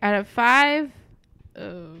 Okay. Out of 5.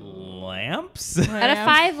 Lamps. Out of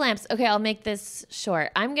 5 lamps. Okay, I'll make this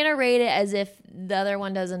short. I'm gonna rate it as if the other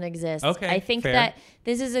one doesn't exist. Okay, I think fair. that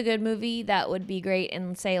this is a good movie that would be great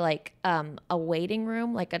in say like a waiting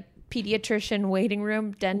room, like a pediatrician waiting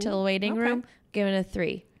room, dental waiting room. Giving a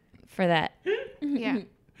 3 for that. Yeah.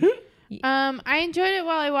 I enjoyed it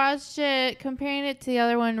while I watched it. Comparing it to the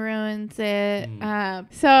other one ruins it. I'm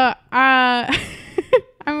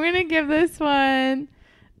gonna give this one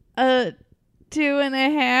a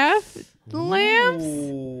 2.5 lamps.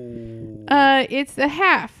 It's a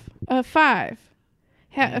half of 5.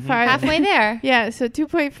 5. Halfway there. Yeah, so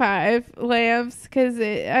 2.5 lamps because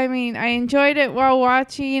I enjoyed it while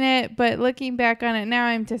watching it, but looking back on it now,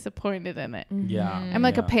 I'm disappointed in it. Yeah. I'm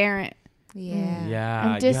like a yeah. parent. Yeah. Yeah,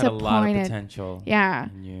 I'm you had a lot of disappointed. potential. Yeah,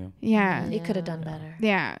 In you. yeah, You could have done better.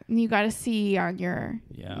 yeah. And you got to see on your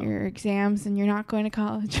exams, and you're not going to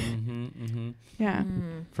college. Yeah,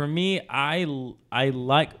 For me, I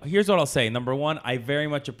like. Here's what I'll say. Number one, I very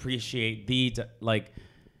much appreciate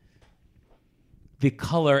the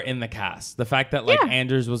color in the cast. The fact that Yeah.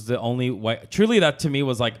 Anders was the only white. Truly, that to me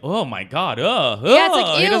was like, oh my god, Yeah, it's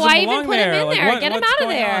like, he ew, doesn't why even belong put him in Like, there? Get him what's out of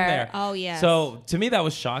going on there. Oh, yes. So to me, that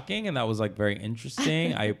was shocking, and that was like very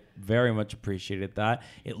interesting. I very much appreciated that.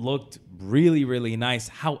 It looked really, really nice.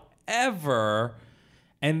 However,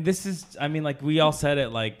 and this is, like we all said it,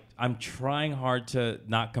 like I'm trying hard to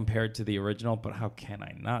not compare it to the original, but how can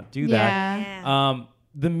I not do that? yeah.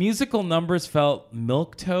 The musical numbers felt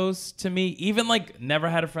milquetoast to me. Even like Never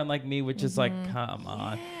Had a Friend Like Me, which is like, come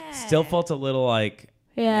on, still felt a little like,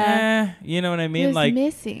 you know what I It mean? was Like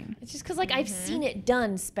missing. It's just because like I've seen it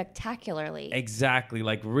done spectacularly. exactly,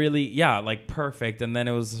 like really, yeah, like perfect. And then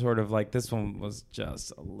it was sort of like this one was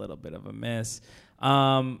just a little bit of a miss.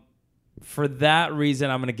 For that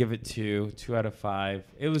reason, I'm gonna give it 2 out of 5.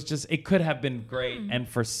 It was just, it could have been great, and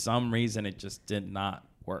for some reason, it just did not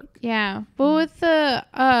work. Yeah, but with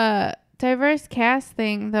the diverse cast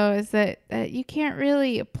thing though, is that you can't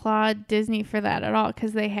really applaud Disney for that at all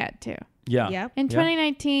because they had to. Yeah. Yep. In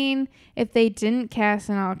 2019, if they didn't cast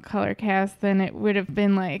an all-color cast, then it would have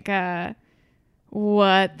been like,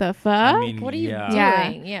 what the fuck? I mean, What are you yeah.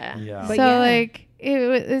 doing? Yeah. Yeah. But so yeah. like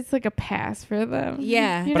it's like a pass for them.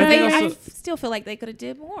 Yeah. You But know I what think I I mean? still feel like they could have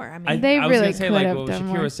did more. I mean, I They was really gonna say, could like have what done Shakira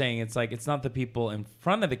more. was saying, it's like it's not the people in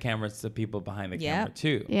front of the camera, it's the people behind the camera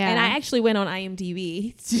too. Yeah. and I actually went on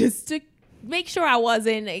IMDb just to make sure I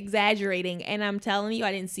wasn't exaggerating. And I'm telling you,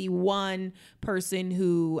 I didn't see one person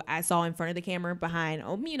who I saw in front of the camera behind.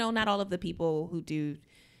 Not all of the people who do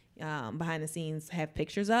behind the scenes have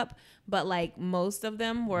pictures up, but like most of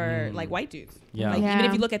them were like white dudes. Yeah. Like even Yeah.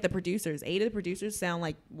 if you look at the producers, 8 of the producers sound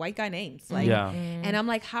like white guy names. Like, Yeah. and I'm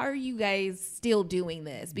like, how are you guys still doing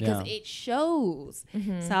this? Because Yeah. it shows.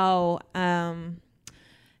 So,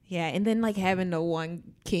 yeah. And then like having the one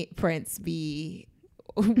prince be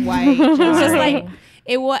white, it's just like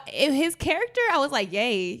his character. I was like,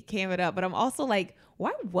 yay, came it up. But I'm also like,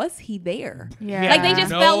 why was he there? Yeah. Like they just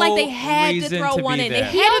No felt like they had to reason throw to one be in. there. They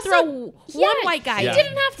He had to throw one white guy. Yeah. He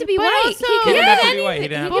didn't have to be But white. also- he He could didn't have have to been be white. He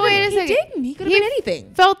didn't have But to be wait a white. He second. didn't. He could have He been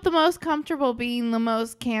anything. felt the most comfortable being the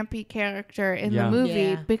most campy character in Yeah. the movie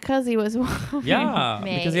Yeah. because he was white. Yeah,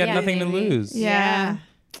 May- because he had yeah, nothing to maybe. lose. Yeah.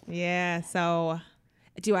 Yeah. So,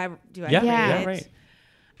 do I? Yeah, Yeah. right.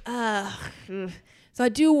 So I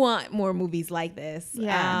do want more movies like this.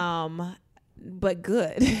 Yeah. But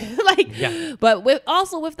good. Like, Yeah. but with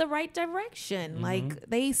the right direction. Like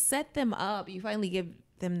they set them up. You finally give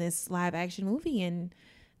them this live action movie and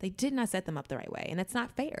They did not set them up the right way, and it's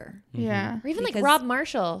not fair. Yeah. Or even like Because- Rob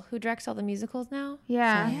Marshall, who directs all the musicals now.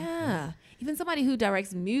 Yeah. Yeah. Even somebody who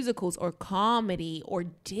directs musicals or comedy or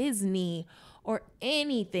Disney or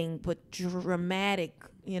anything but dramatic,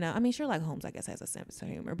 you know. I mean, Sherlock Holmes, I guess, has a sense of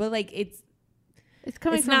humor, but like it's It's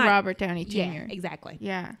It's from not- Robert Downey Jr. yeah, exactly.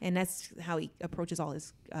 Yeah. And that's how he approaches all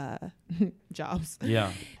his jobs.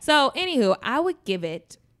 Yeah. So, anywho, I would give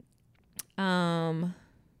it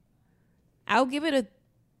I'll give it a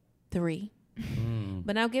 3.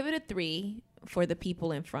 But I'll give it a 3 for the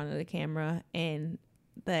people in front of the camera and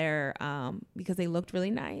their because they looked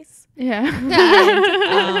really nice. Yeah.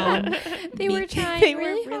 They were trying They were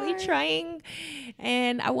really really hard. trying,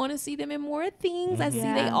 and I want to see them in more things. I see they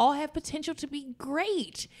Yeah. all have potential to be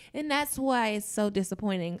great, and that's why it's so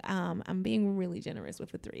disappointing. I'm being really generous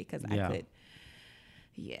with a 3 because Yeah. I could.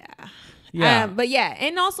 Yeah. Yeah. But yeah,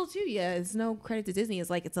 and also too, yeah, it's no credit to Disney. It's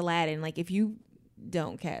like it's Aladdin. Like if you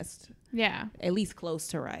don't cast Yeah. at least close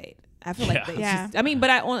to right, I feel like they Yeah. just. I mean, but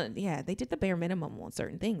they did the bare minimum on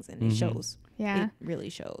certain things, and it shows. Yeah. It really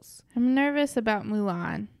shows. I'm nervous about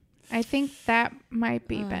Mulan. I think that might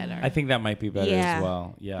be better. I think that might be better Yeah. as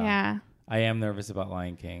well. Yeah. Yeah. I am nervous about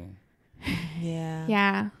Lion King. Yeah.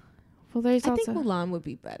 Yeah. Well, there's I think also. Mulan would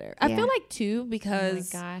be better. I Yeah. feel like too Oh my because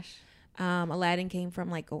gosh. Aladdin came from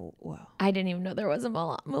like I didn't even know there was a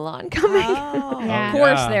Mulan coming. Yeah. Of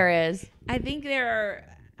course Yeah. there is. I think there are.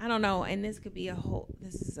 I don't know, and this could be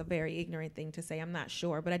this is a very ignorant thing to say. I'm not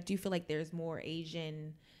sure, but I do feel like there's more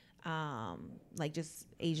Asian, like just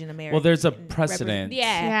Asian American. Well, there's a precedent.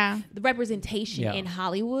 Yeah. The representation Yeah. in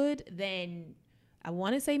Hollywood than I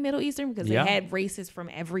want to say Middle Eastern because Yeah. they had races from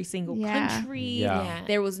every single Yeah. country. Yeah. Yeah.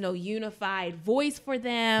 There was no unified voice for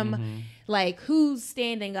them. Mm-hmm. Like who's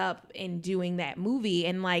standing up and doing that movie?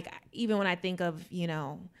 And like even when I think of,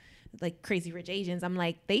 like Crazy Rich Asians, I'm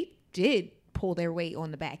like, they did pull their weight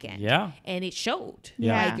on the back end. Yeah. And it showed.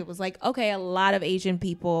 Yeah. Like it was like, okay, a lot of Asian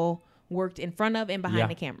people worked in front of and behind Yeah.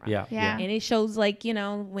 the camera. Yeah. Yeah. And it shows like,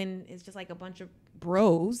 when it's just like a bunch of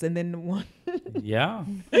bros and then the one Yeah.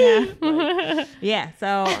 yeah,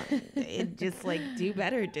 so it just like do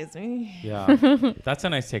better, Disney. Yeah. That's a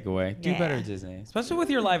nice takeaway. Do Yeah. better, Disney. Especially with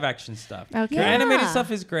your live action stuff. Okay. Your Yeah. animated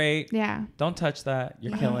stuff is great. Yeah. Don't touch that.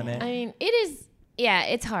 You're killing it. I mean, it is. Yeah,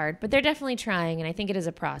 it's hard, but they're definitely trying, and I think it is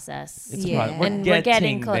a process. It's Yeah. a problem. And We're we're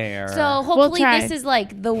getting getting close. there. So hopefully try. this is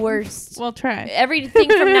like the worst. We'll try. Everything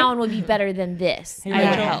from now on will be better than this. Hey, I would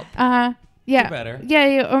Rachel. hope. Yeah. Do better.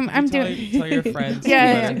 Yeah. I'm tell, doing. tell your friends.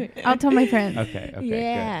 Yeah. do Yeah. better. I'll tell my friends. Okay. Okay.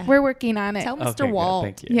 Yeah. We're working on it. Tell Good. Mr. Okay, good. Walt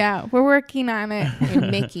Thank you. Yeah, we're working on it.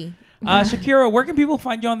 and Mickey. Shakira, where can people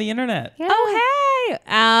find you on the internet? Yeah. Oh, hey.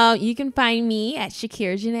 You can find me at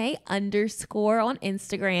Shakira Janae _ on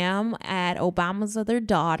Instagram, at Obama's Other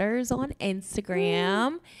Daughters on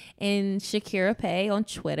Instagram, and Shakira Pay on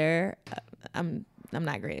Twitter. I'm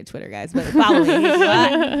not great at Twitter, guys, but follow me.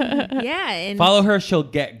 Yeah. And Follow her. She'll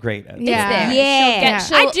get great at it. Yeah. there. Yeah.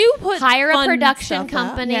 She'll I do put hire a fun production stuff up.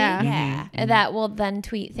 company Yeah. Yeah. that will then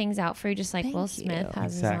tweet things out for you, just like Thank Will Smith you.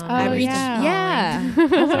 has Exactly. his own. Oh, I reach- yeah. Yeah. I want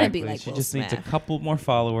to Exactly. be like She Will just needs a Smith. couple more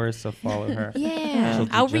followers, so follow her. Yeah. She'll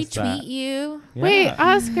do I'll just retweet that. you. Yeah. Wait,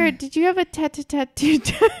 Oscar, did you have a tattoo?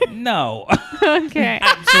 No. Okay.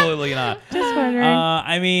 Absolutely not. Just wondering.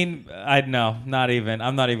 I mean, no, not even.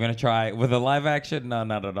 I'm not even gonna try with a live action. No,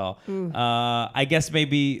 not at all. I guess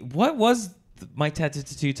maybe what was my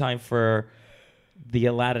tattoo time for the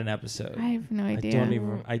Aladdin episode? I have no I idea. don't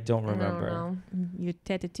even. I don't I don't remember. know. Your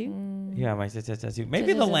tattoo? Yeah, my tattoo.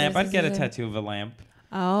 Maybe the lamp. I'd get a tattoo of a lamp,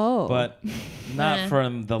 Oh. but not Nah.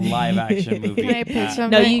 from the live action movie. Can I pitch some-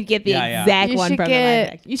 No, you get the Yeah, yeah. exact You one should from the get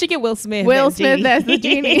live action. You should get Will Smith. Will as Smith Genie. as the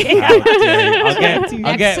genie. How dare you.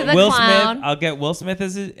 I'll Next get to the Will clown. Smith. I'll get Will Smith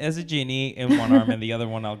as a genie in one arm, and the other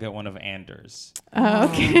one I'll get one of Anders. Oh,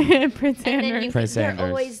 okay. Prince And then Andrew. you, Prince they're Anders.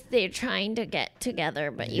 always they're trying to get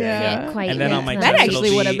together, but you Yeah. can't quite. And then get on my them. That chest, actually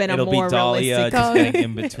it'll would have be- been a it'll more be Dahlia realistic just color. getting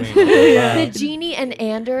in between. The genie and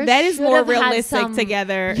Anders. That is should more have had realistic some-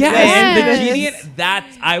 together. Yes, Yes. the genie. That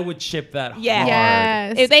I would ship that Yeah. hard.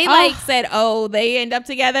 Yes. If they Oh, said, "Oh, they end up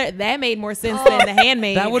together," that made more sense than The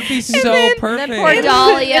Handmaid. That would be so then- perfect. Then poor In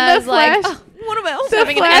Dahlia the is like, flash- oh, one of else The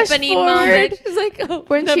having an flash epiphany forward moment. She's like, "Oh,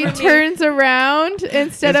 when she never me." turns around,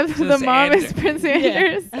 instead It's of the just mom is Andrew. Prince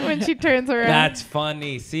Anders, when she turns around. That's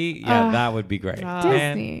funny. See, yeah, that would be great. Man,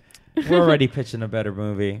 Disney. we're already pitching a better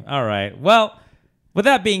movie. All right. Well, with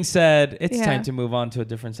that being said, it's Yeah. time to move on to a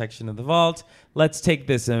different section of the vault. Let's take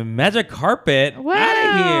this magic carpet Wow. out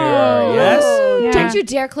of here. Yes. Yeah. don't you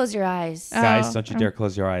dare close your eyes. Guys, don't you dare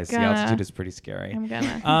close your eyes. The gonna. altitude is pretty scary. I'm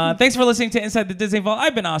gonna. Thanks for listening to Inside the Disney Vault.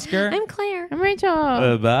 I've been Oscar. I'm Claire. I'm Rachel.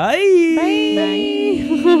 Bye.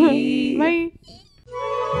 Bye. Bye.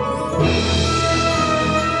 Bye.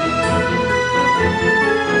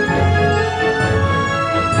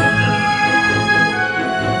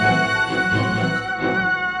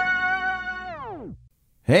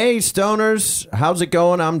 Hey, stoners. How's it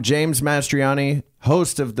going? I'm James Mastriani,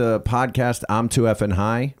 host of the podcast I'm Too Effin'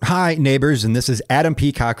 High. Hi, neighbors, and this is Adam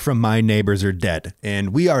Peacock from My Neighbors Are Dead.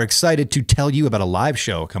 And we are excited to tell you about a live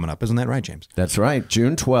show coming up. Isn't that right, James? That's right.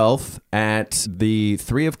 June 12th at the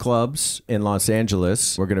 3 of Clubs in Los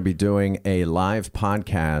Angeles. We're going to be doing a live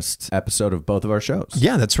podcast episode of both of our shows.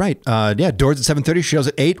 Yeah, that's right. Doors at 7:30, shows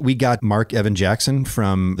at 8. We got Mark Evan Jackson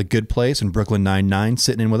from The Good Place and Brooklyn Nine-Nine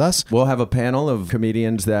sitting in with us. We'll have a panel of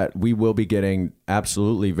comedians that we will be getting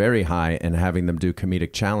absolutely very high and having them do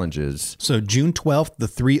comedic challenges. So June 12th, the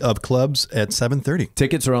 3 of Clubs at 7:30.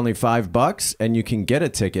 Tickets are only $5, and you can get a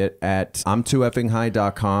ticket at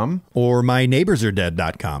I'mTooEffingHigh.com or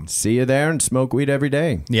MyNeighborsAreDead.com. See you there and smoke weed every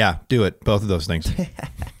day. Yeah, do it. Both of those things.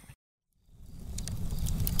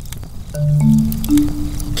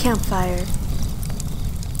 Campfire.